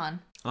Catherine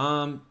Hahn?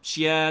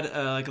 She had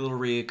like a little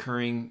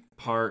reoccurring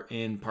part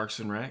in Parks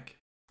and Rec.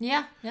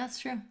 Yeah, that's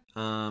true.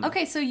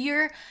 Okay, so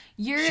you're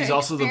she's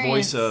also the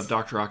voice of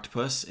Dr.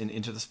 Octopus in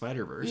Into the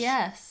Spider-Verse.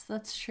 Yes,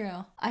 that's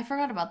true. I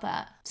forgot about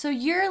that. So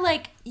your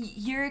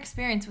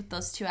experience with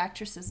those 2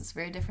 actresses is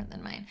very different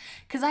than mine,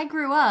 because I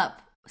grew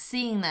up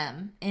seeing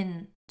them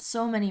in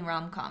so many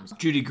rom-coms.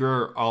 Judy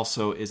Greer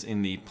also is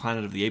in the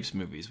Planet of the Apes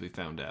movies, we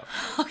found out.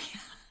 Oh, yeah.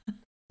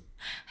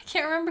 I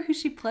can't remember who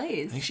she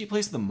plays. I think she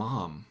plays the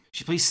mom.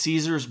 She plays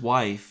Caesar's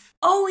wife.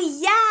 Oh,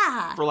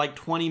 yeah! For like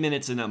 20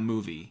 minutes in a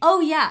movie. Oh,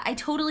 yeah. I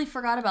totally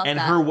forgot about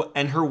that.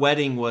 And her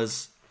wedding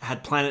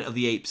had Planet of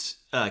the Apes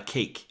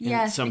cake.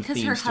 Yes, some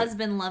because her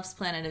husband loves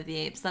Planet of the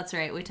Apes. That's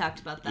right. We talked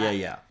about that.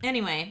 Yeah.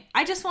 Anyway,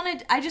 I just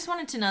wanted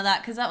to know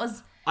that because that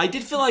was... I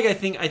did feel like I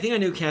think I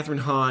knew Catherine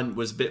Hahn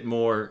was a bit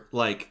more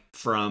like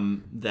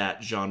from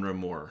that genre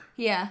more.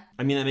 Yeah.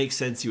 I mean, that makes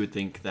sense. You would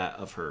think that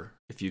of her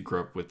if you grew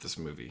up with this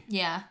movie.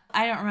 Yeah.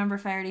 I don't remember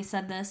if I already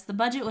said this. The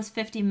budget was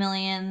 $50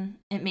 million.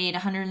 It made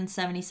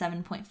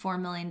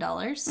 $177.4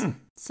 million.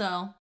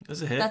 So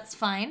that's a hit. That's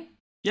fine.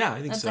 Yeah,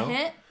 I think so. That's a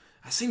hit.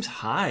 That seems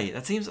high.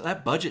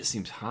 That budget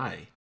seems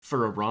high.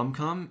 For a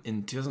rom-com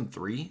in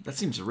 2003? That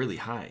seems really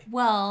high.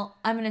 Well,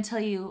 I'm going to tell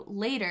you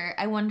later.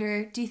 I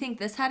wonder, do you think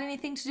this had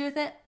anything to do with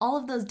it? All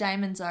of those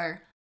diamonds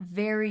are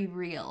very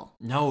real.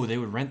 No, they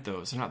would rent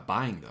those. They're not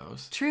buying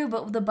those. True,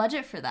 but the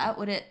budget for that,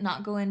 would it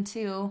not go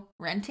into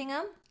renting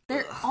them?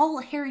 They're all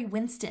Harry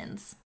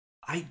Winstons.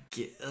 I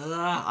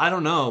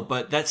don't know,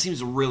 but that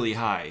seems really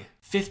high.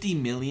 $50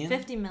 million?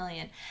 $50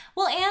 million.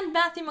 Well, and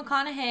Matthew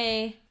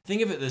McConaughey.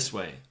 Think of it this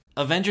way.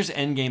 Avengers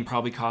Endgame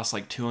probably cost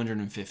like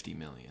 $250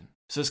 million.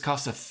 So this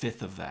cost a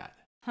fifth of that.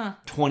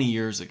 20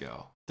 years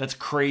ago. That's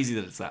crazy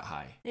that it's that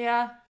high.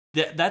 Yeah.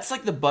 That's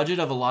like the budget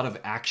of a lot of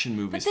action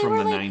movies from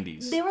the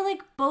 90s. They were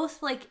like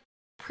both like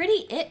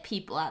pretty it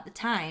people at the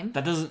time.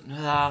 That doesn't...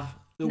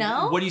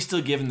 No? What are you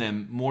still giving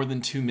them? More than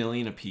 $2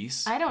 million a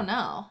piece? I don't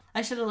know.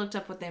 I should have looked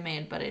up what they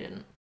made, but I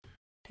didn't.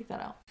 Take that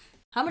out.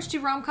 How much do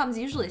rom-coms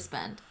usually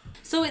spend?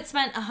 So it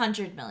spent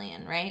 $100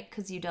 million, right?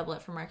 Because you double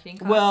it for marketing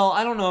costs. Well,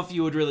 I don't know if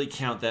you would really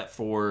count that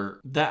for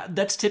that.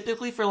 That's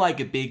typically for like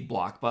a big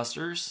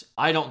blockbusters.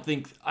 I don't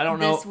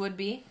know. This would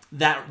be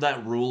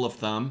that rule of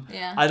thumb.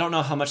 Yeah. I don't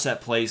know how much that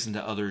plays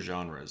into other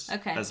genres.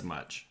 Okay. As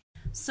much.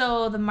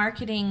 So the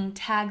marketing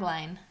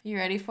tagline. You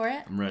ready for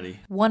it? I'm ready.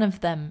 One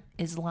of them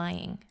is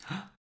lying.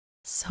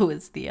 So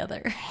is the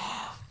other.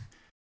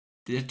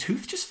 Did a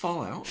tooth just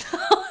fall out?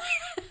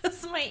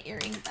 That's my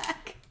earring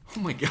back. Oh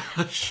my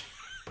gosh.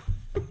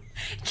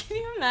 Can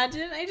you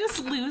imagine? I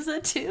just lose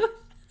a tooth.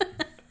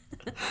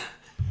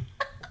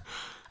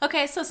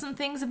 Okay, so some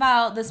things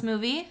about this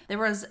movie. There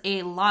was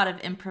a lot of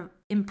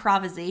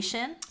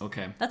improvisation.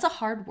 Okay. That's a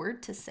hard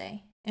word to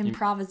say.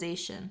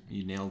 Improvisation.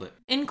 You nailed it.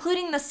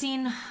 Including the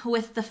scene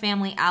with the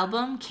family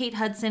album, Kate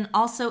Hudson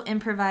also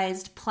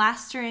improvised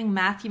plastering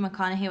Matthew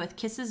McConaughey with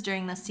kisses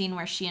during the scene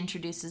where she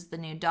introduces the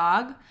new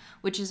dog,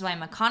 which is why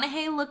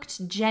McConaughey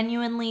looked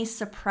genuinely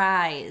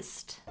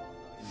surprised.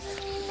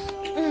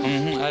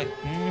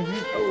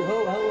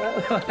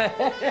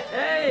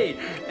 Hey,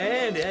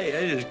 and hey,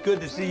 it is good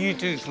to see you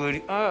too,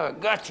 sweetie. Oh,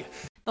 gotcha.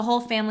 The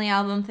whole family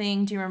album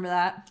thing, do you remember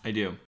that? I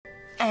do.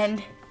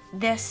 And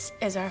this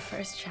is our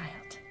first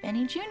child,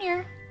 Benny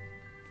Jr.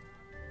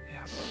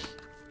 Yeah.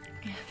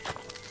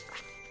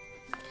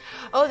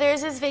 Oh,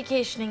 there's his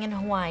vacationing in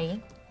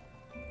Hawaii.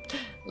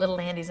 Little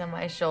Andy's on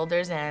my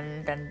shoulders,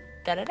 and then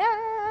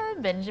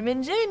da-da-da,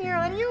 Benjamin Jr.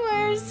 on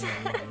yours.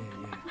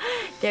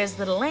 There's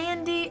little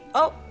Andy.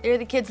 Oh, there are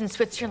the kids in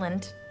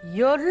Switzerland.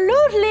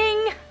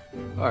 Yodeling.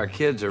 Our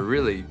kids are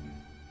really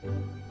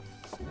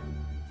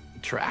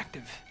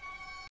attractive.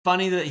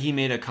 Funny that he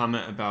made a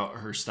comment about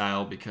her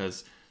style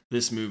because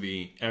this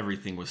movie,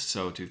 everything was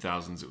so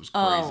 2000s. It was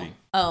crazy.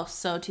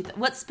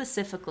 What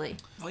specifically?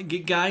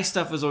 Like, guy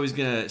stuff was always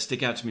going to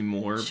stick out to me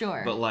more.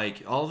 Sure. But,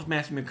 like, all of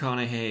Matthew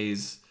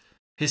McConaughey's,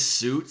 his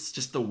suits,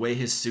 just the way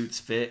his suits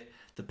fit,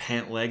 the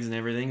pant legs and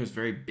everything was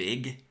very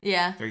big.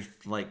 Yeah. Very,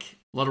 like,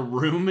 a lot of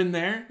room in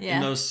there Yeah.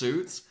 in those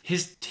suits.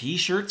 His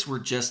t-shirts were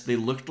just, they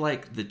looked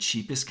like the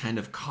cheapest kind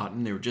of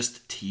cotton. They were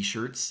just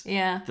t-shirts.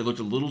 Yeah. They looked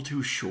a little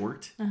too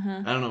short. I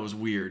don't know, it was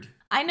weird.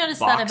 I noticed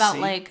that about, Boxy.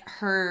 like,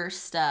 her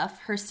stuff.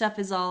 Her stuff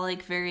is all,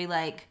 like, very,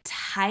 like,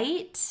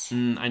 tight.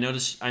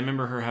 I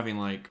remember her having,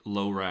 like,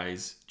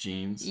 low-rise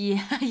jeans.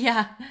 Yeah.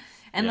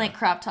 And, Yeah. like,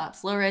 crop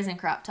tops. Low-rise and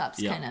crop tops,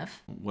 Yeah. kind of.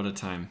 What a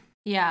time.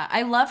 Yeah.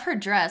 I love her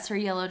dress, her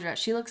yellow dress.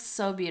 She looks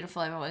so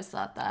beautiful. I've always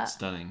thought that.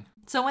 Stunning.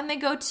 So when they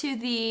go to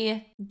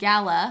the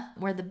gala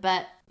where the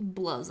bet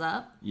blows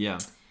up, Yeah.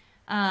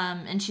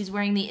 and she's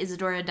wearing the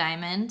Isadora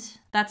diamond,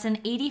 that's an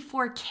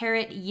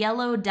 84-carat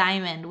yellow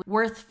diamond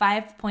worth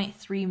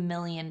 $5.3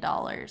 million.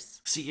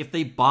 See, if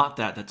they bought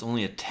that, that's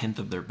only a tenth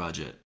of their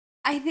budget.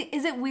 I think,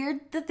 is it weird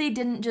that they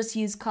didn't just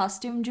use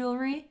costume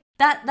jewelry?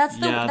 That's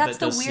the Yeah, that's that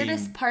the does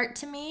weirdest seem- part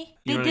to me. You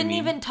They know what I didn't mean?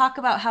 even talk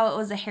about how it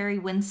was a Harry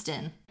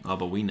Winston. Oh,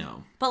 but we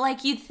know. But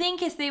like you'd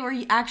think if they were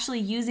actually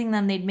using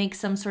them, they'd make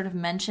some sort of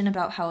mention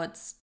about how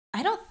it's.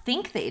 I don't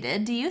think they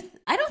did. Do you?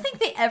 I don't think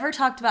they ever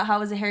talked about how it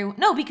was a Harry.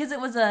 No, because it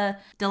was a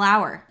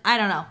Delauer. I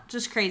don't know.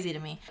 Just crazy to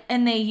me.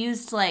 And they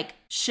used like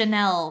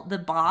Chanel, the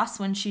boss,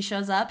 when she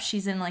shows up.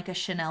 She's in like a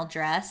Chanel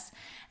dress,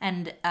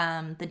 and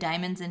the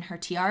diamonds in her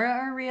tiara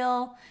are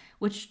real,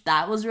 which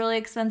that was really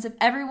expensive.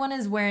 Everyone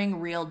is wearing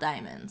real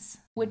diamonds,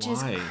 which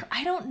Why?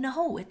 I don't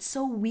know. It's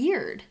so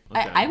weird.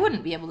 Okay. I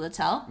wouldn't be able to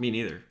tell. Me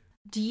neither.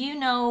 Do you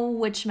know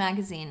which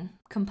magazine,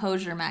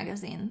 Composure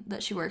magazine,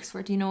 that she works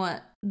for? Do you know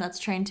what that's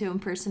trying to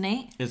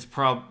impersonate? It's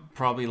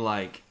probably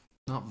like,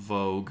 not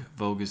Vogue.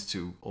 Vogue is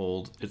too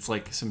old. It's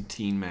like some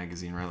teen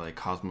magazine, right? Like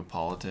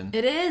Cosmopolitan.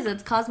 It is.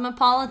 It's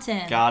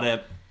Cosmopolitan. Got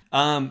it.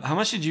 How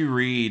much did you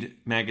read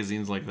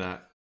magazines like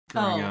that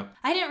growing up?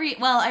 I didn't read.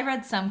 Well, I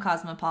read some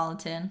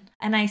Cosmopolitan,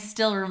 and I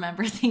still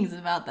remember things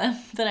about them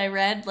that I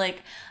read,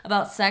 like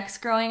about sex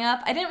growing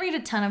up. I didn't read a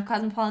ton of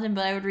Cosmopolitan,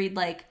 but I read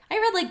like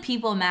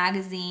People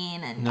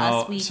magazine and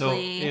Us Weekly. So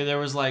yeah, there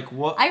was like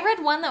what? I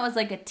read one that was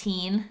like a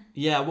teen.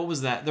 Yeah, what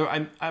was that? There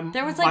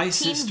was, like, my Teen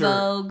sister.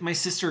 Vogue. My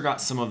sister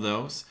got some of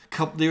those.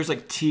 There's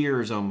like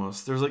tiers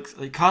almost. There's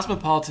like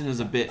Cosmopolitan is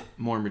a bit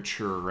more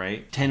mature,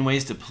 right? 10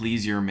 Ways to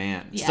Please Your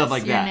Man, Yes, stuff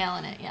like you're that.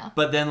 nailing it. Yeah.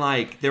 But then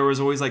like there was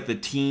always like the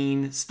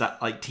teen stuff,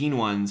 like teen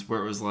ones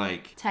where it was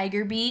like,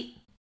 Tiger Beat.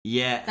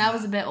 yeah, That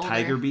was a bit older.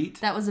 Tiger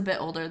Beat. That was a bit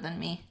older than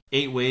me.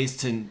 8 ways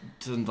to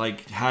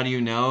like, how do you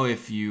know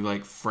if you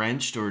like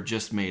Frenched or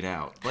just made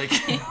out? Like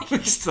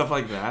stuff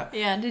like that.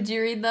 Yeah. Did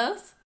you read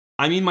those?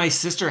 I mean, my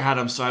sister had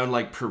them, so I would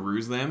like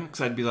peruse them because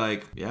I'd be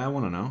like, yeah, I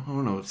want to know. I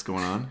want to know what's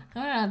going on. I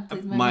don't know.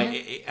 Please, my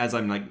man. As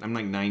I'm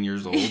like 9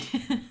 years old.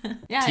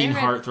 Yeah, Teen I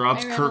read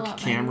Heartthrobs, a lot Kirk of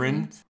Cameron.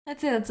 magazines. I'd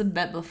say that's a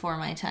bit before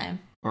my time.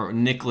 Or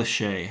Nick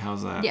Lachey.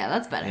 How's that? Yeah,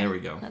 that's better. There we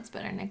go. That's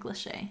better, Nick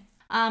Lachey.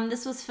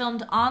 This was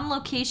filmed on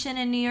location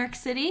in New York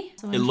City.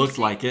 So It looked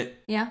like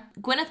it. Yeah.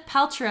 Gwyneth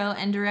Paltrow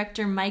and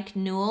director Mike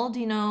Newell.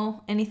 Do you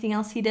know anything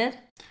else he did?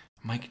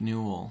 Mike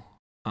Newell.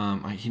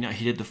 He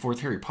did the fourth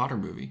Harry Potter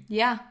movie.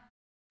 Yeah.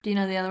 Do you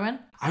know the other one?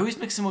 I always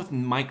mix him with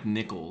Mike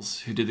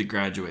Nichols, who did The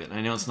Graduate. I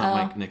know it's not Oh.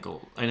 Mike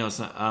Nichols. I know it's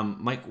not.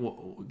 Mike,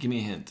 give me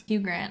a hint. Hugh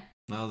Grant.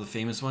 Oh, the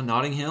famous one,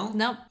 Notting Hill.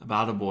 Nope.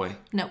 About a boy.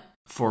 Nope.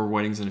 4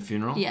 Weddings and a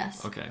Funeral.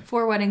 Yes. Okay.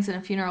 4 Weddings and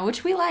a Funeral,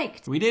 which we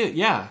liked. We did,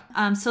 yeah.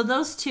 So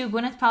those two,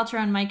 Gwyneth Paltrow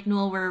and Mike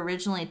Newell, were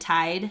originally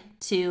tied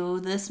to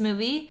this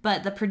movie,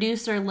 but the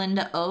producer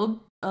Linda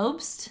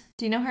Obst,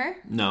 do you know her?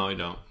 No, I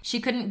don't. She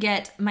couldn't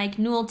get Mike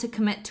Newell to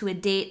commit to a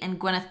date, and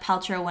Gwyneth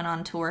Paltrow went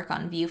on to work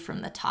on View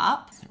from the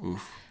Top.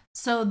 Oof.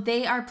 So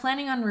they are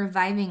planning on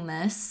reviving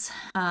this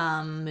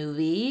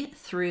movie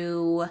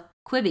through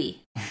Quibi.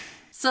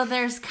 So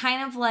there's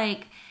kind of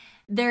like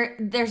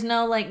there's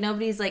no like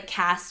nobody's like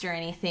cast or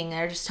anything.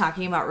 They're just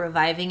talking about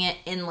reviving it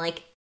in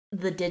like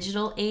the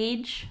digital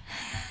age.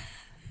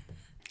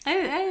 I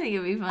think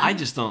it'd be fun. I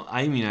just don't.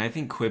 I mean, I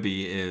think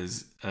Quibi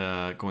is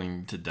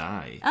going to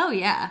die. Oh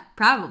yeah,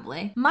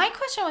 probably. My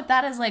question with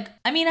that is like,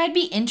 I mean, I'd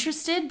be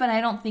interested, but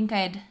I don't think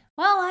I'd.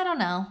 Well, I don't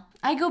know.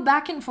 I go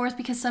back and forth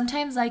because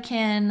sometimes I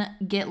can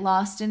get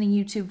lost in a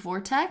YouTube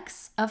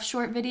vortex of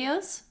short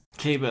videos.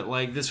 Okay, but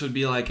like this would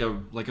be like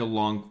a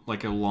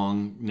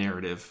long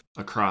narrative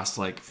across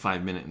like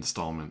 5-minute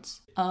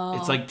installments. Oh.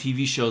 It's like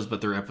TV shows,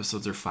 but their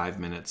episodes are 5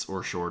 minutes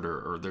or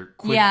shorter, or they're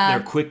quick. Yeah.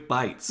 They're quick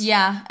bites.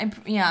 Yeah,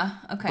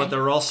 okay. But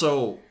they're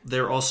also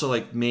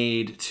like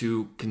made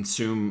to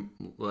consume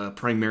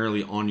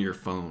primarily on your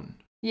phone.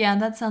 Yeah,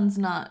 that sounds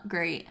not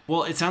great.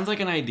 Well, it sounds like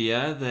an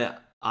idea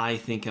that I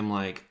think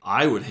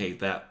I would hate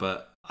that,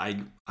 but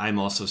I'm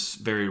also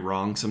very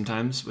wrong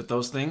sometimes with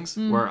those things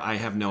where I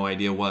have no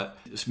idea what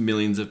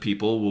millions of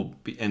people will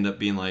end up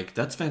being like,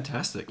 that's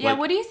fantastic. Yeah, like,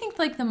 what do you think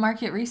like the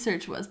market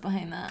research was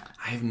behind that?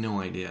 I have no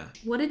idea.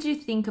 What did you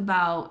think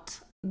about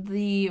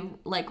the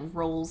like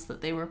roles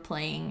that they were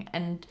playing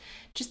and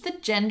just the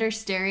gender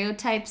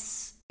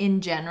stereotypes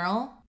in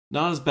general?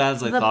 Not as bad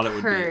as I The thought it would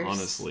be, purse,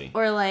 honestly.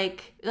 Or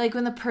like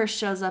when the purse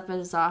shows up at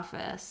his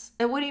office.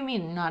 What do you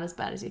mean not as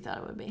bad as you thought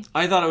it would be?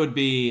 I thought it would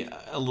be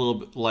a little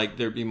bit like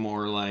there'd be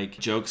more like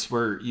jokes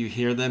where you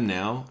hear them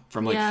now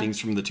from like things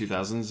from the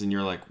 2000s and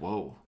you're like,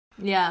 whoa.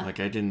 Yeah.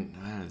 Like I didn't.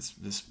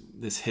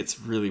 This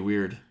hits really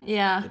weird.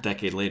 Yeah. A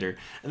decade later,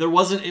 and it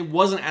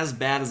wasn't as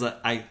bad as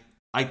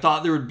I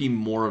thought there would be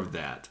more of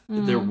that.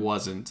 There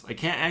wasn't. I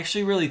can't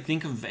actually really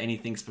think of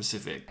anything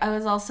specific. I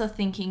was also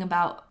thinking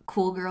about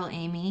Cool Girl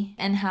Amy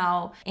and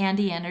how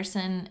Andy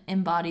Anderson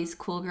embodies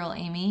Cool Girl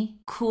Amy.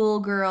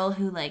 Cool girl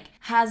who like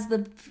has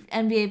the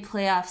NBA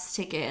playoffs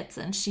tickets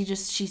and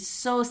she's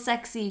so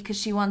sexy because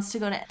she wants to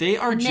go to They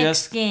are the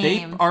just Knicks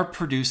game. They are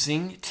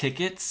producing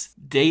tickets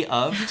day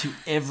of to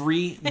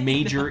every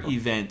major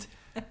event.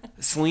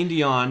 Celine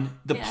Dion,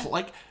 the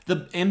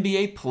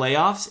NBA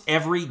playoffs,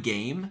 every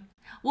game.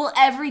 Well,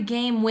 every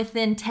game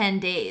within 10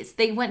 days.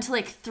 They went to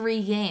like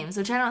 3 games,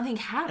 which I don't think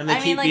happened. And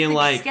they keep being the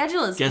like,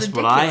 schedule is guess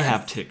ridiculous. what I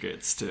have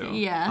tickets to?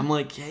 Yeah. I'm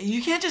like, yeah,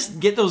 you can't just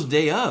get those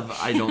day of,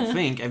 I don't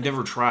think. I've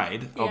never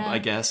tried, Yeah. I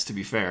guess, to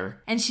be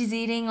fair. And she's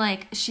eating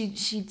like,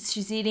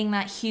 she's eating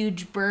that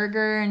huge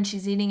burger and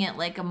she's eating it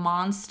like a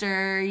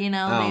monster, you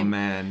know? Oh,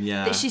 man,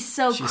 yeah. She's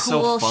so cool.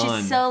 So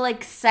fun. She's so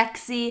like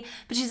sexy,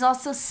 but she's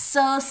also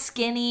so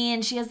skinny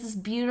and she has this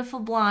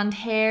beautiful blonde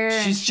hair.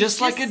 And She's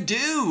just like a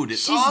dude.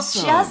 It's awesome.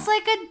 She's just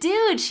like a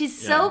dude.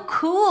 She's so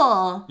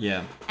cool.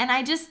 Yeah. And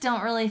I just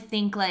don't really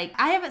think like,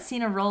 I haven't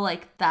seen a role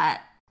like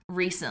that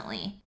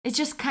recently. It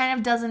just kind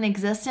of doesn't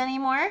exist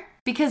anymore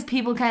because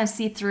people kind of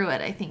see through it,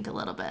 I think, a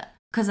little bit.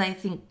 Because I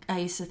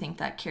used to think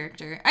that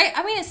character.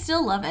 I mean, I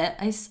still love it.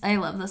 I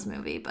love this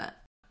movie, but.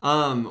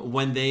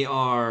 When they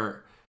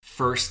are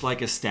first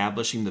like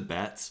establishing the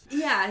bets.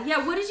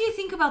 Yeah. What did you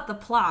think about the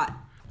plot?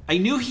 I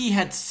knew he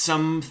had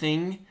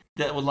something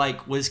that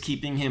was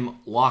keeping him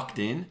locked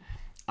in.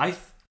 I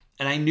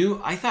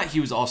thought he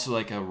was also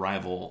like a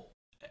rival,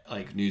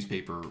 like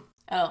newspaper.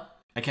 Oh.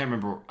 I can't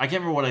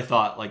remember what I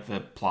thought like the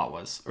plot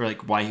was or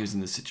like why he was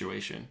in this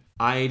situation.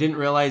 I didn't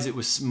realize it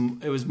was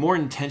more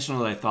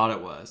intentional than I thought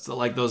it was. So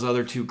like those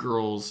other 2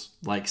 girls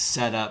like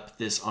set up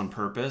this on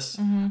purpose.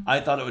 Mm-hmm. I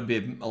thought it would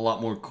be a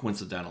lot more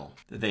coincidental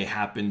that they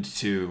happened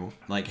to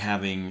like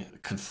having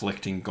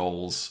conflicting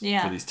goals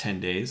for these 10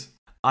 days.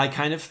 I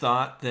kind of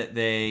thought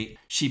that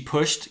she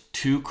pushed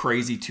too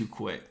crazy too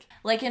quick.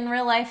 Like in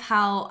real life,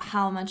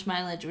 how much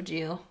mileage would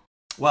you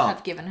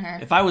have given her?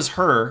 If I was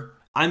her,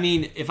 I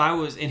mean, if I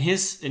was in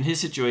his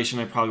situation,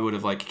 I probably would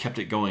have like kept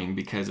it going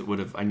because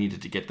I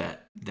needed to get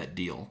that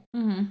deal.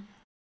 Mm-hmm.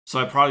 So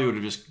I probably would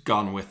have just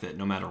gone with it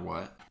no matter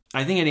what.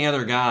 I think any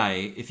other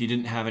guy, if you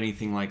didn't have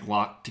anything like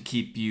locked to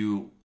keep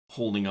you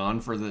holding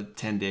on for the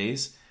 10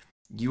 days,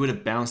 you would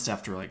have bounced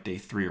after like day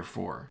 3 or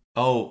 4.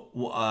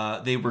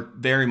 They were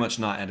very much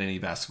not at any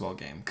basketball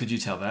game. Could you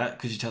tell that?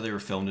 Could you tell they were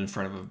filmed in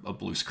front of a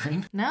blue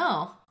screen?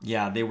 No.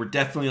 Yeah, they were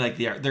definitely like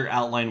their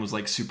outline was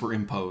like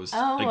superimposed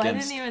against I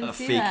didn't even a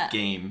see fake that.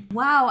 game.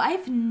 Wow,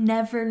 I've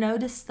never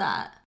noticed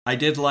that. I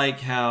did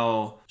like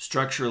how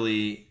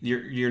structurally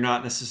you're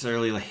not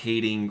necessarily like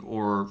hating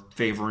or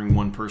favoring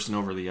one person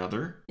over the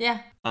other. Yeah.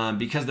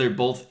 Because they're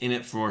both in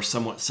it for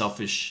somewhat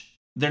selfish.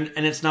 And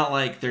it's not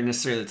like they're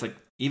necessarily. It's like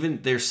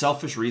even they're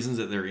selfish reasons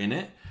that they're in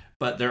it,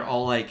 but they're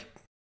all like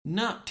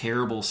not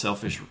terrible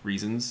selfish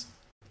reasons.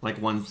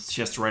 Like one,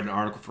 she has to write an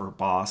article for her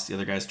boss. The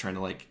other guy's trying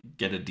to like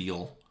get a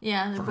deal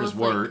for his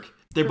work. Like,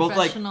 they're both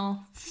like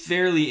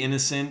fairly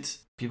innocent.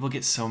 People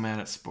get so mad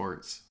at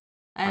sports.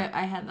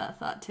 I had that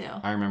thought too.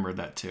 I remember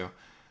that too.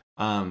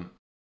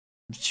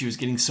 She was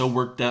getting so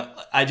worked up.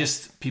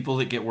 People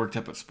that get worked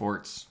up at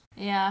sports.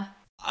 Yeah.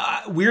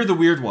 We're the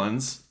weird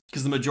ones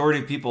because the majority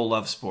of people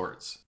love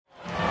sports.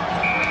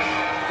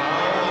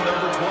 Foul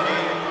number 20,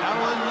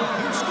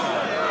 Alan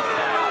Houston.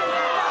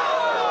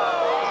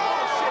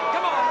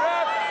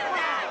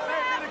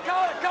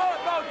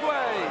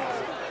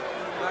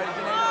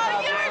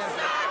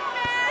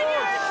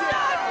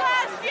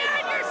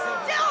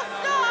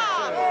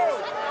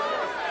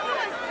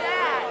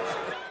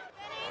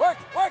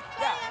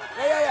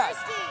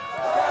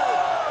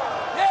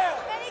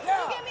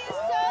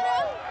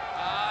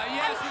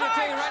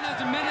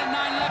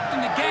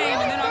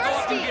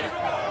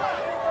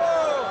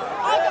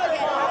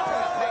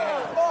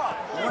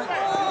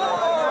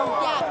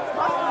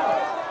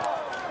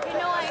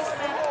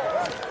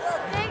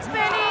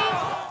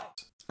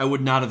 I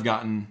would not have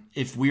gotten,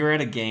 if we were at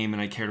a game and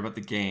I cared about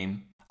the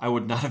game, I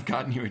would not have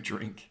gotten you a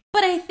drink.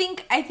 But I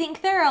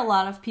think there are a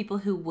lot of people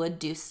who would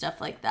do stuff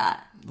like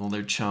that. Well,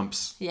 they're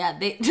chumps. Yeah,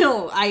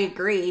 I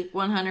agree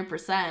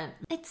 100%.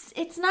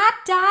 It's not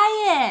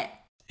diet.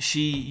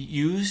 She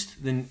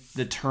used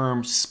the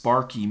term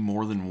Sparky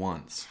more than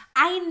once.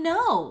 I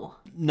know.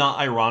 Not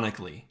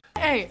ironically.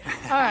 Hey,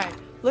 all right,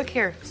 look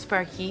here,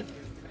 Sparky.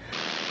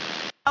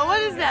 Oh,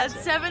 what is that,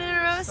 7 in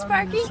a row,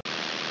 Sparky?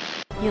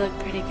 You look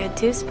pretty good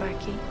too,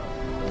 Sparky.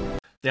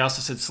 They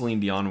also said Celine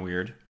Dion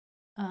weird.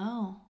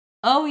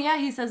 Oh yeah,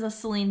 he says a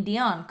Celine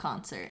Dion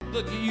concert.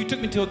 Look, you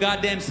took me to a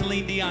goddamn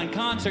Celine Dion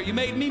concert. You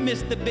made me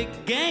miss the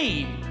big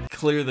game.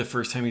 Clearly the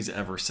first time he's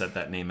ever said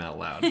that name out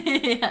loud.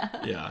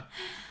 Yeah.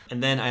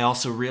 And then I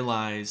also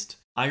realized,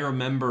 I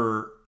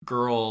remember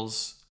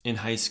girls in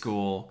high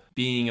school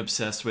being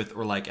obsessed with,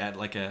 or like at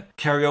like a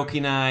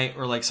karaoke night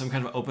or like some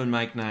kind of open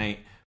mic night,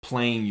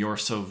 playing You're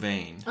So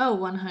Vain. Oh,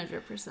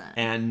 100%.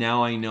 And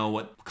now I know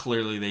what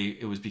clearly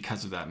it was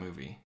because of that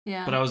movie.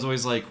 Yeah. But I was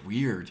always like,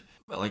 weird.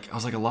 But like I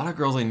was like, a lot of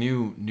girls I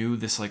knew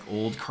this like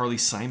old Carly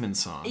Simon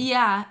song.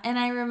 Yeah, and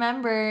I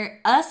remember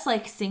us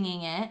like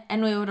singing it,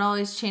 and we would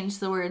always change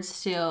the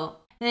words to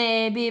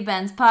 "Baby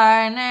Ben's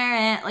partner,"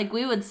 and like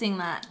we would sing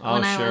that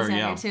when I was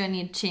younger too, and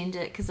you'd change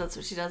it because that's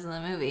what she does in the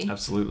movie.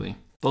 Absolutely.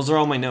 Those are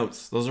all my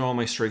notes. Those are all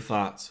my stray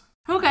thoughts.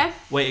 Okay.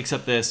 Wait,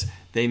 except this.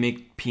 They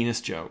make penis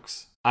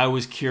jokes. I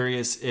was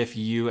curious if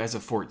you, as a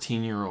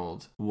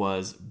 14-year-old,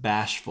 was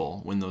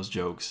bashful when those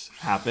jokes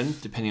happened,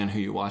 depending on who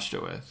you watched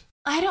it with.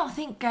 I don't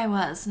think I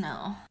was,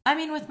 no. I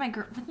mean, with my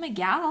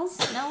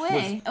gals, no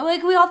way.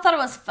 Like, we all thought it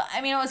was fun.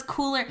 I mean, it was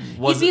cooler.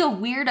 You'd be a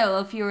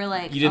weirdo if you were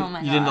like, oh my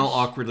gosh. You didn't all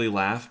awkwardly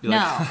laugh?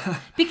 No.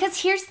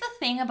 Because here's the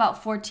thing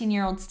about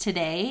 14-year-olds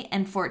today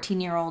and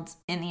 14-year-olds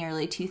in the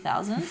early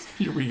 2000s.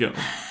 Here we go.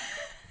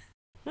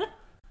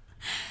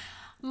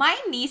 My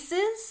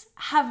nieces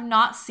have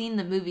not seen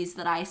the movies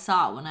that I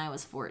saw when I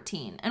was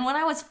 14. And when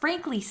I was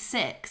frankly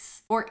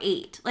 6 or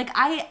 8, like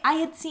I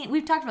had seen,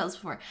 we've talked about this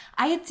before,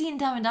 I had seen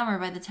Dumb and Dumber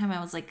by the time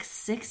I was like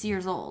 6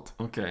 years old.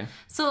 Okay.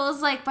 So it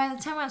was like by the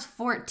time I was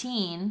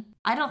 14,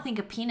 I don't think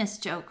a penis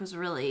joke was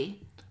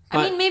really...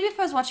 I mean, maybe if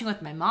I was watching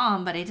with my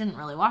mom, but I didn't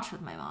really watch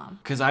with my mom.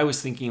 Because I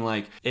was thinking,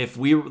 like, if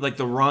we were, like,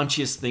 the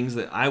raunchiest things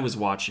that I was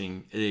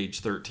watching at age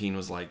 13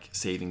 was, like,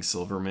 Saving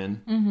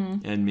Silverman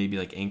and maybe,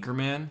 like,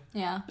 Anchorman.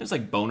 Yeah. There's,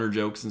 like, boner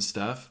jokes and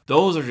stuff.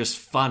 Those are just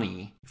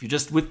funny. If you're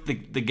just with the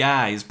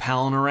guys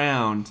palling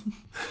around,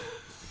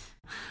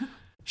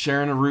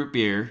 sharing a root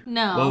beer.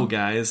 No. Whoa,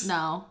 guys.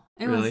 No.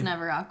 It was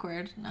never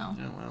awkward. No.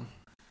 Oh, well.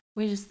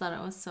 We just thought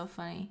it was so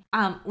funny.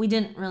 We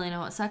didn't really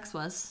know what sex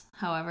was,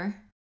 however.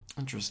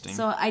 Interesting.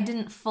 So I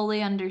didn't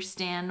fully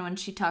understand when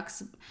she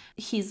talks.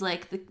 He's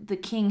like, the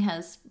king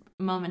has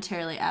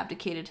momentarily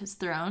abdicated his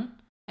throne.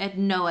 I had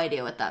no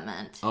idea what that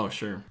meant. Oh,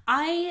 sure.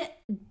 I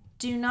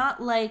do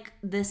not like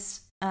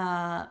this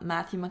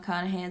Matthew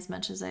McConaughey as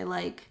much as I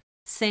like,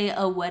 say,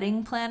 a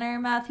wedding planner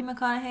Matthew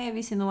McConaughey. Have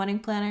you seen The Wedding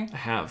Planner? I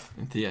have.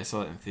 I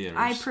saw it in theaters.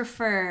 I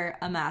prefer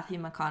a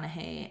Matthew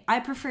McConaughey.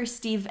 I prefer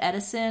Steve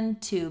Edison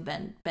to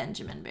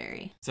Benjamin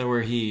Barry. Is that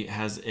where he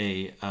has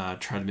a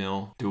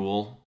treadmill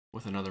duel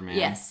with another man?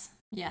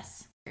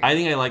 Yes. I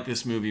think I like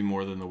this movie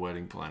more than The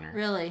Wedding Planner.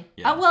 Really?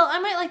 Yeah. Well, I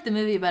might like the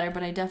movie better,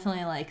 but I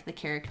definitely like the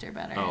character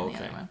better in the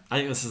other one. I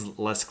think this is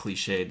less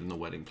cliched than The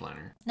Wedding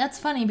Planner. That's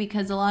funny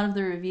because a lot of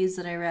the reviews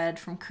that I read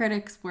from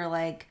critics were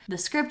like, the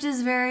script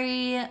is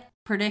very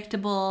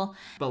predictable.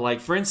 But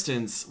like, for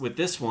instance, with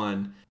this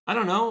one, I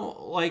don't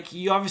know, like,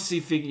 you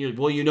obviously figure,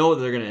 well, you know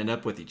they're going to end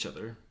up with each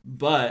other.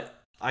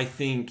 But I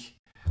think,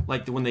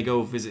 like, when they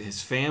go visit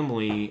his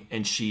family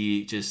and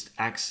she just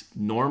acts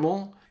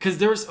normal. Because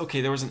there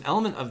was an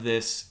element of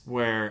this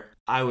where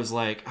I was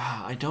like,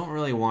 I don't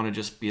really want to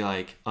just be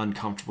like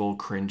uncomfortable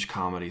cringe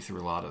comedy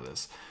through a lot of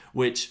this.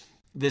 Which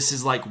this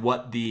is like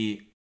what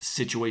the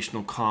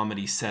situational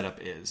comedy setup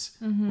is.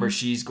 Mm-hmm. Where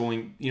she's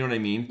going, you know what I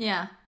mean?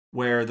 Yeah.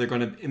 Where they're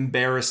going to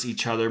embarrass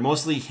each other,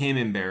 mostly him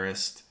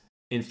embarrassed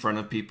in front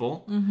of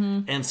people.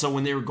 Mm-hmm. And so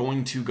when they were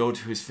going to go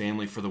to his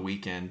family for the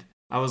weekend,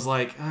 I was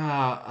like,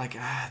 I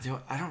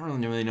don't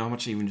really know how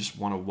much I even just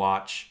want to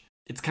watch.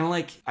 It's kind of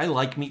like, I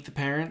like Meet the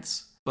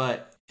Parents,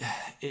 but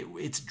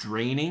it's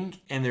draining,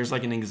 and there's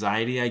like an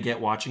anxiety I get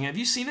watching it. Have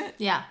you seen it?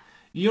 Yeah.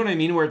 You know what I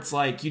mean? Where it's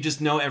like, you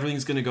just know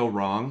everything's going to go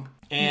wrong.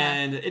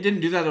 And it didn't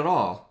do that at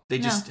all. They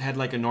just had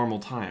like a normal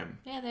time.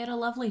 Yeah, they had a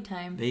lovely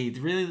time. They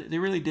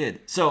really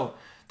did. So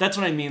that's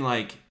what I mean,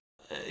 like,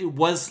 it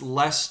was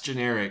less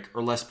generic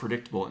or less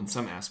predictable in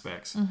some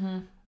aspects. Mm-hmm.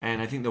 And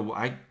I think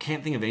I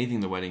can't think of anything in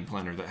The Wedding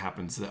Planner that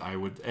happens that I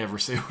would ever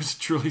say was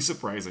truly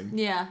surprising.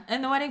 Yeah,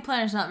 and The Wedding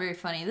Planner's not very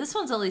funny. This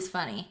one's at least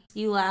funny.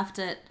 You laughed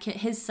at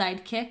his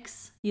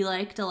sidekicks. You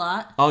liked a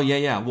lot. Oh,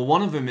 yeah. Well,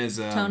 one of them is...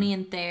 Tony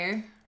and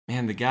Thayer.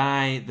 Man, the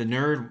guy, the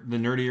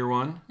nerdier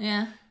one.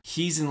 Yeah.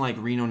 He's in, like,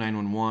 Reno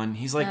 911.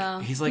 He's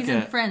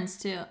in Friends,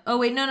 too. Oh,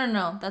 wait,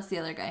 no. That's the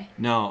other guy.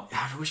 No,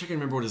 I wish I could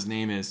remember what his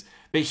name is.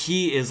 But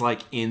he is,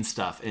 like, in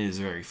stuff and is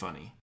very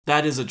funny.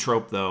 That is a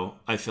trope, though,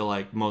 I feel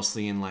like,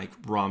 mostly in, like,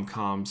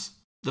 rom-coms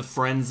the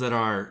friends that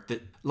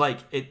like,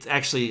 it's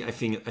actually, I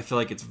feel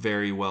like it's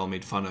very well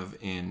made fun of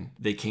in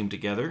They Came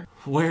Together,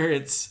 where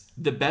it's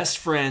the best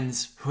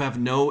friends who have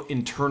no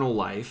internal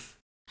life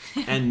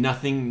and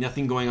nothing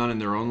going on in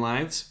their own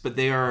lives, but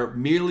they are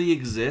merely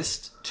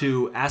exist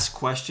to ask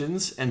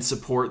questions and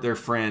support their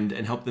friend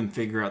and help them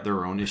figure out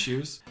their own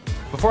issues.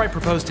 Before I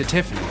proposed to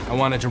Tiffany, I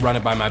wanted to run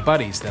it by my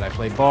buddies that I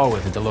played ball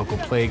with at the local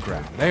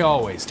playground. They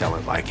always tell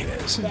it like it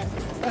is.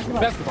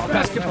 Basketball.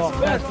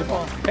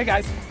 Hey,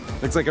 guys.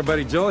 Looks like our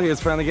buddy Joel here is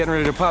finally getting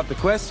ready to pop the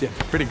question.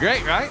 Pretty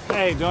great, right?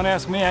 Hey, don't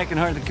ask me. I can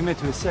hardly commit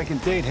to a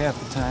second date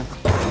half the time.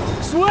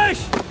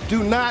 Swish!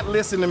 Do not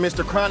listen to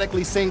Mr.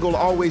 Chronically Single,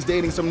 always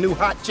dating some new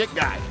hot chick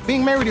guy.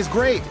 Being married is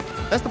great.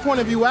 That's the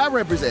point of view I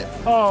represent.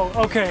 Oh,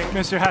 okay.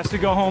 Mister has to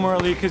go home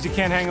early because he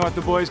can't hang out with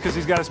the boys because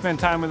he's got to spend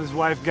time with his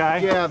wife, guy.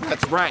 Yeah,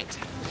 that's right.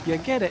 You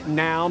get it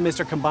now.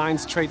 Mr.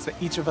 combines traits that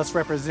each of us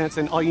represents,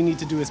 and all you need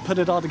to do is put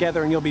it all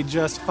together and you'll be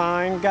just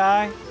fine,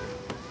 guy.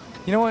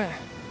 You know what?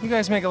 You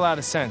guys make a lot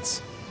of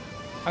sense.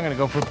 I'm gonna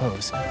go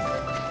propose.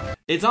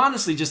 It's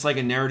honestly just like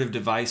a narrative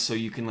device so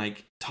you can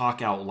like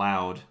talk out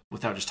loud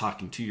without just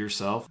talking to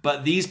yourself.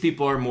 But these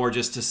people are more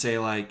just to say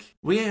like,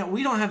 we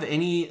don't have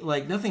any,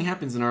 like, nothing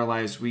happens in our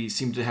lives. We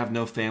seem to have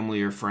no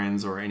family or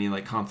friends or any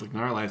like conflict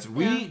in our lives.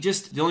 We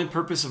just, the only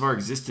purpose of our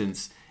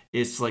existence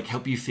is to like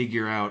help you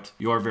figure out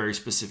your very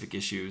specific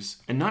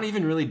issues and not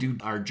even really do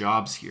our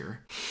jobs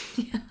here.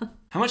 Yeah.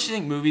 How much do you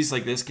think movies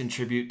like this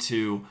contribute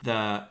to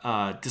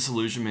the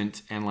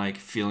disillusionment and like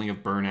feeling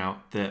of burnout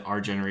that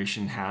our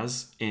generation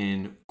has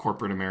in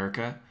corporate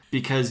America?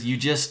 Because you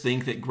just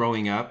think that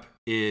growing up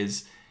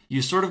is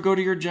you sort of go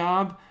to your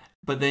job,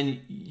 but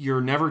then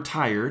you're never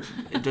tired.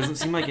 It doesn't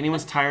seem like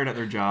anyone's tired at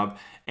their job.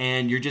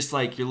 And you're just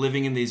like, you're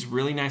living in these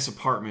really nice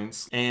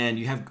apartments and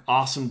you have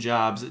awesome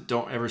jobs that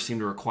don't ever seem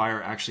to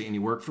require actually any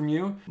work from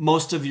you.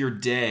 Most of your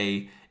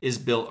day is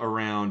built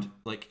around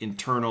like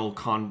internal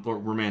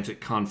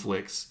romantic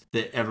conflicts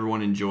that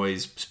everyone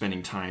enjoys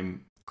spending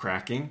time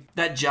cracking.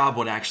 That job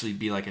would actually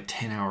be like a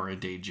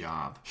 10-hour-a-day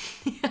job.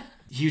 Yeah.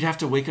 You'd have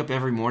to wake up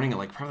every morning at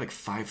like probably like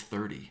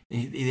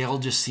 5:30. They all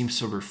just seem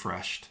so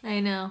refreshed. I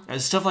know.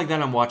 Stuff like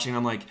that I'm watching.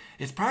 I'm like,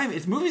 it's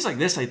movies like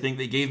this, I think,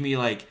 that gave me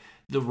like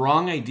the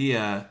wrong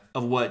idea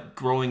of what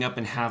growing up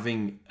and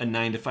having a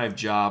 9-to-5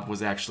 job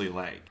was actually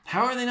like.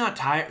 How are they not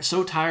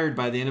so tired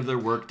by the end of their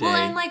workday? Well,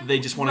 and like they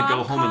just want to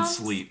go home and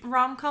sleep.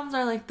 Rom-coms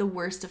are like the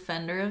worst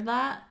offender of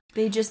that.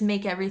 They just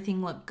make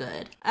everything look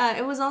good.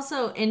 It was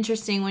also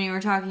interesting when you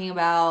were talking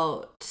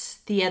about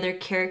the other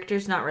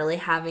characters not really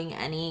having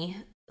any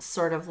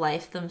sort of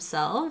life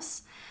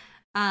themselves.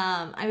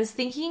 I was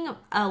thinking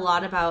a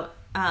lot about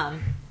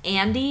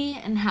Andy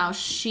and how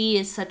she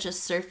is such a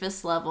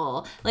surface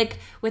level. Like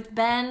with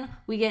Ben,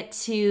 we get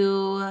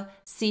to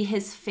see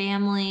his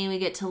family. We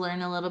get to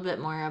learn a little bit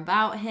more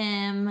about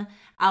him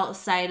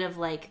outside of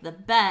like the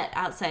bet,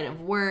 outside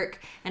of work.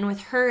 And with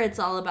her, it's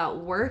all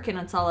about work and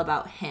it's all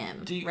about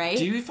him, right?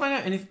 Do you find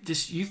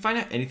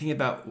out anything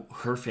about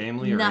her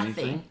family or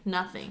anything?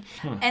 Nothing.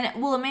 Huh. And it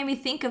made me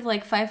think of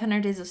like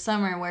 500 Days of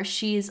Summer, where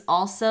she's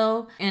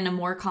also in a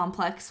more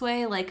complex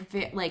way, like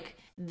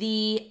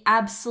the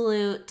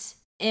absolute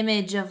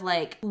image of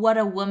like what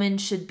a woman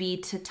should be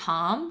to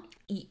Tom.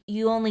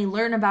 You only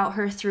learn about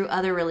her through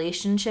other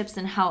relationships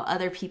and how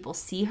other people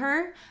see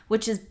her,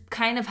 which is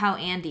kind of how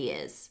Andy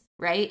is,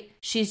 right?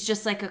 She's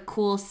just like a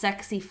cool,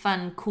 sexy,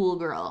 fun, cool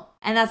girl.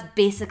 And that's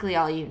basically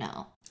all you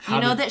know.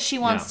 That she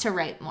wants to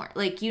write more.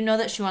 Like, you know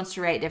that she wants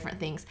to write different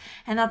things.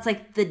 And that's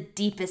like the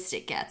deepest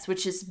it gets,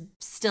 which is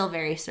still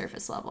very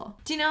surface level.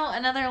 Do you know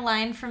another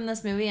line from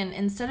this movie? And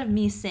instead of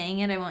me saying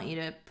it, I want you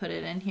to put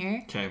it in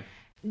here. Okay.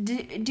 Do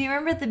you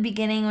remember at the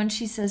beginning when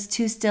she says,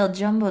 2 stale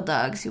jumbo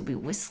dogs, you'll be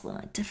whistling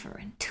a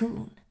different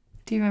tune?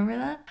 Do you remember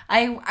that?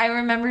 I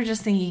remember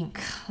just thinking,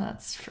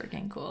 that's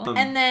freaking cool.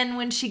 And then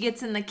when she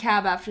gets in the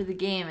cab after the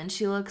game and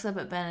she looks up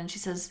at Ben and she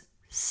says,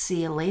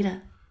 see you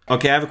later.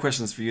 Okay, I have a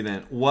question for you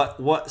then.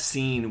 What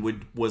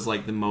scene was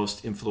like the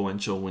most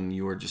influential when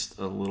you were just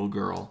a little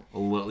girl,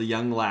 a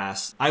young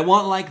lass? I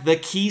want like the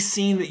key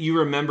scene that you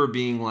remember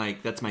being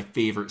like, that's my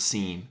favorite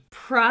scene.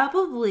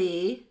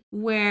 Probably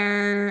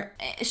where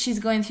she's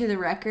going through the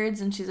records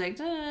and she's like,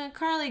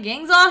 Carly,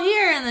 gang's all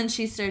here. And then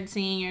she starts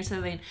singing or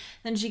something.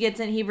 Then she gets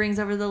in, he brings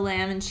over the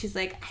lamb and she's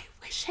like, I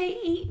wish I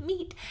ate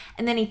meat.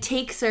 And then he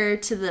takes her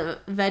to the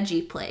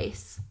veggie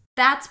place.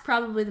 That's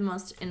probably the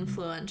most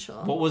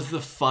influential. What was the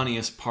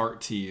funniest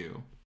part to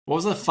you? What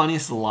was the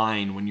funniest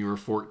line when you were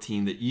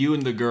 14 that you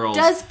and the girls...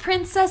 Does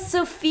Princess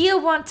Sophia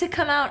want to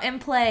come out and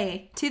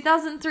play?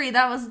 2003,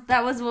 that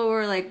was what we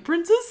were like,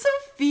 Princess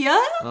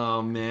Sophia?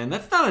 Oh man,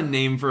 that's not a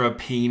name for a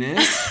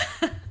penis.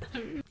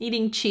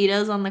 Eating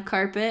Cheetos on the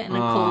carpet in a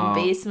cold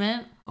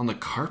basement. On the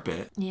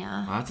carpet?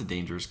 Yeah. Oh, that's a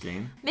dangerous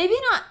game. Maybe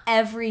not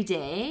every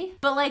day,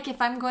 but like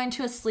if I'm going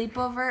to a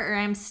sleepover or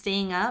I'm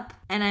staying up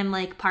and I'm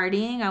like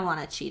partying, I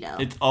want a Cheeto.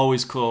 It's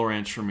always Cool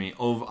Ranch for me.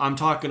 I'm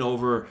talking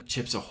over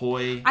Chips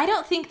Ahoy. I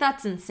don't think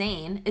that's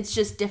insane. It's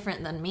just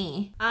different than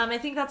me. I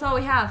think that's all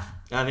we have.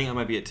 I think that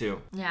might be it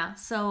too. Yeah.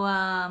 So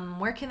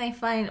where can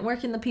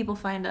the people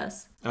find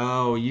us?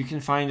 Oh, you can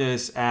find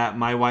us at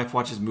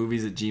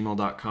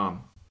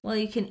mywifewatchesmovies@gmail.com. Well,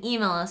 you can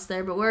email us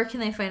there, but where can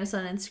they find us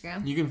on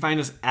Instagram? You can find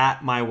us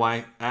at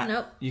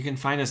Nope. You can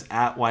find us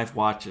at Wife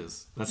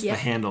Watches. That's the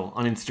handle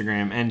on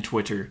Instagram and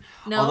Twitter.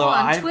 No,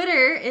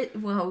 Twitter,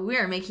 we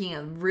are making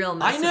a real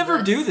mess. I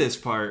never do this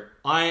part.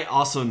 I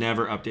also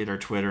never update our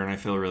Twitter, and I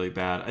feel really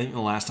bad. I think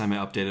the last time I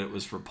updated it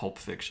was for Pulp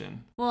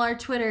Fiction. Well, our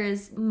Twitter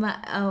is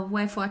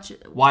wife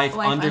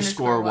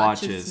underscore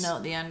watches.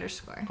 No, the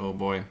underscore. Oh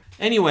boy.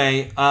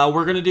 Anyway,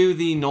 we're gonna do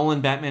the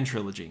Nolan Batman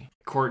trilogy.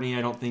 Courtney,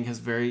 I don't think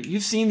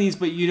you've seen these,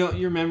 but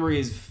your memory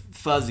is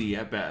fuzzy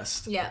at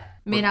best. Yeah.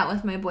 Made out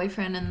with my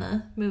boyfriend in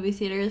the movie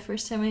theater the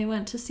first time I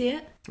went to see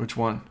it. Which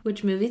one?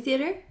 Which movie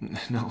theater?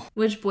 No.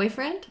 Which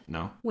boyfriend?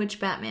 No. Which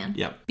Batman?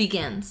 Yep.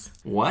 Begins.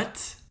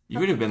 What? You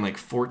would have been like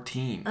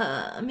 14.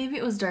 Maybe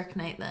it was Dark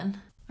Knight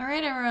then. All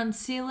right, everyone.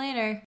 See you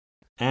later.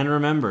 And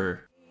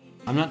remember,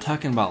 I'm not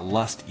talking about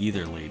lust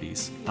either,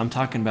 ladies. I'm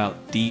talking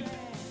about deep,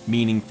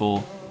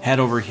 meaningful, head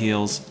over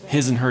heels,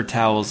 his and her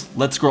towels,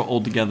 let's grow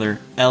old together,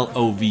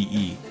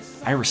 LOVE.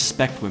 I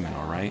respect women,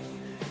 all right?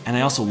 And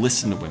I also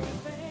listen to women.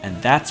 And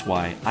that's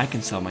why I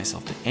can sell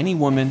myself to any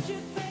woman,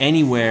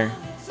 anywhere,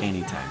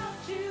 anytime.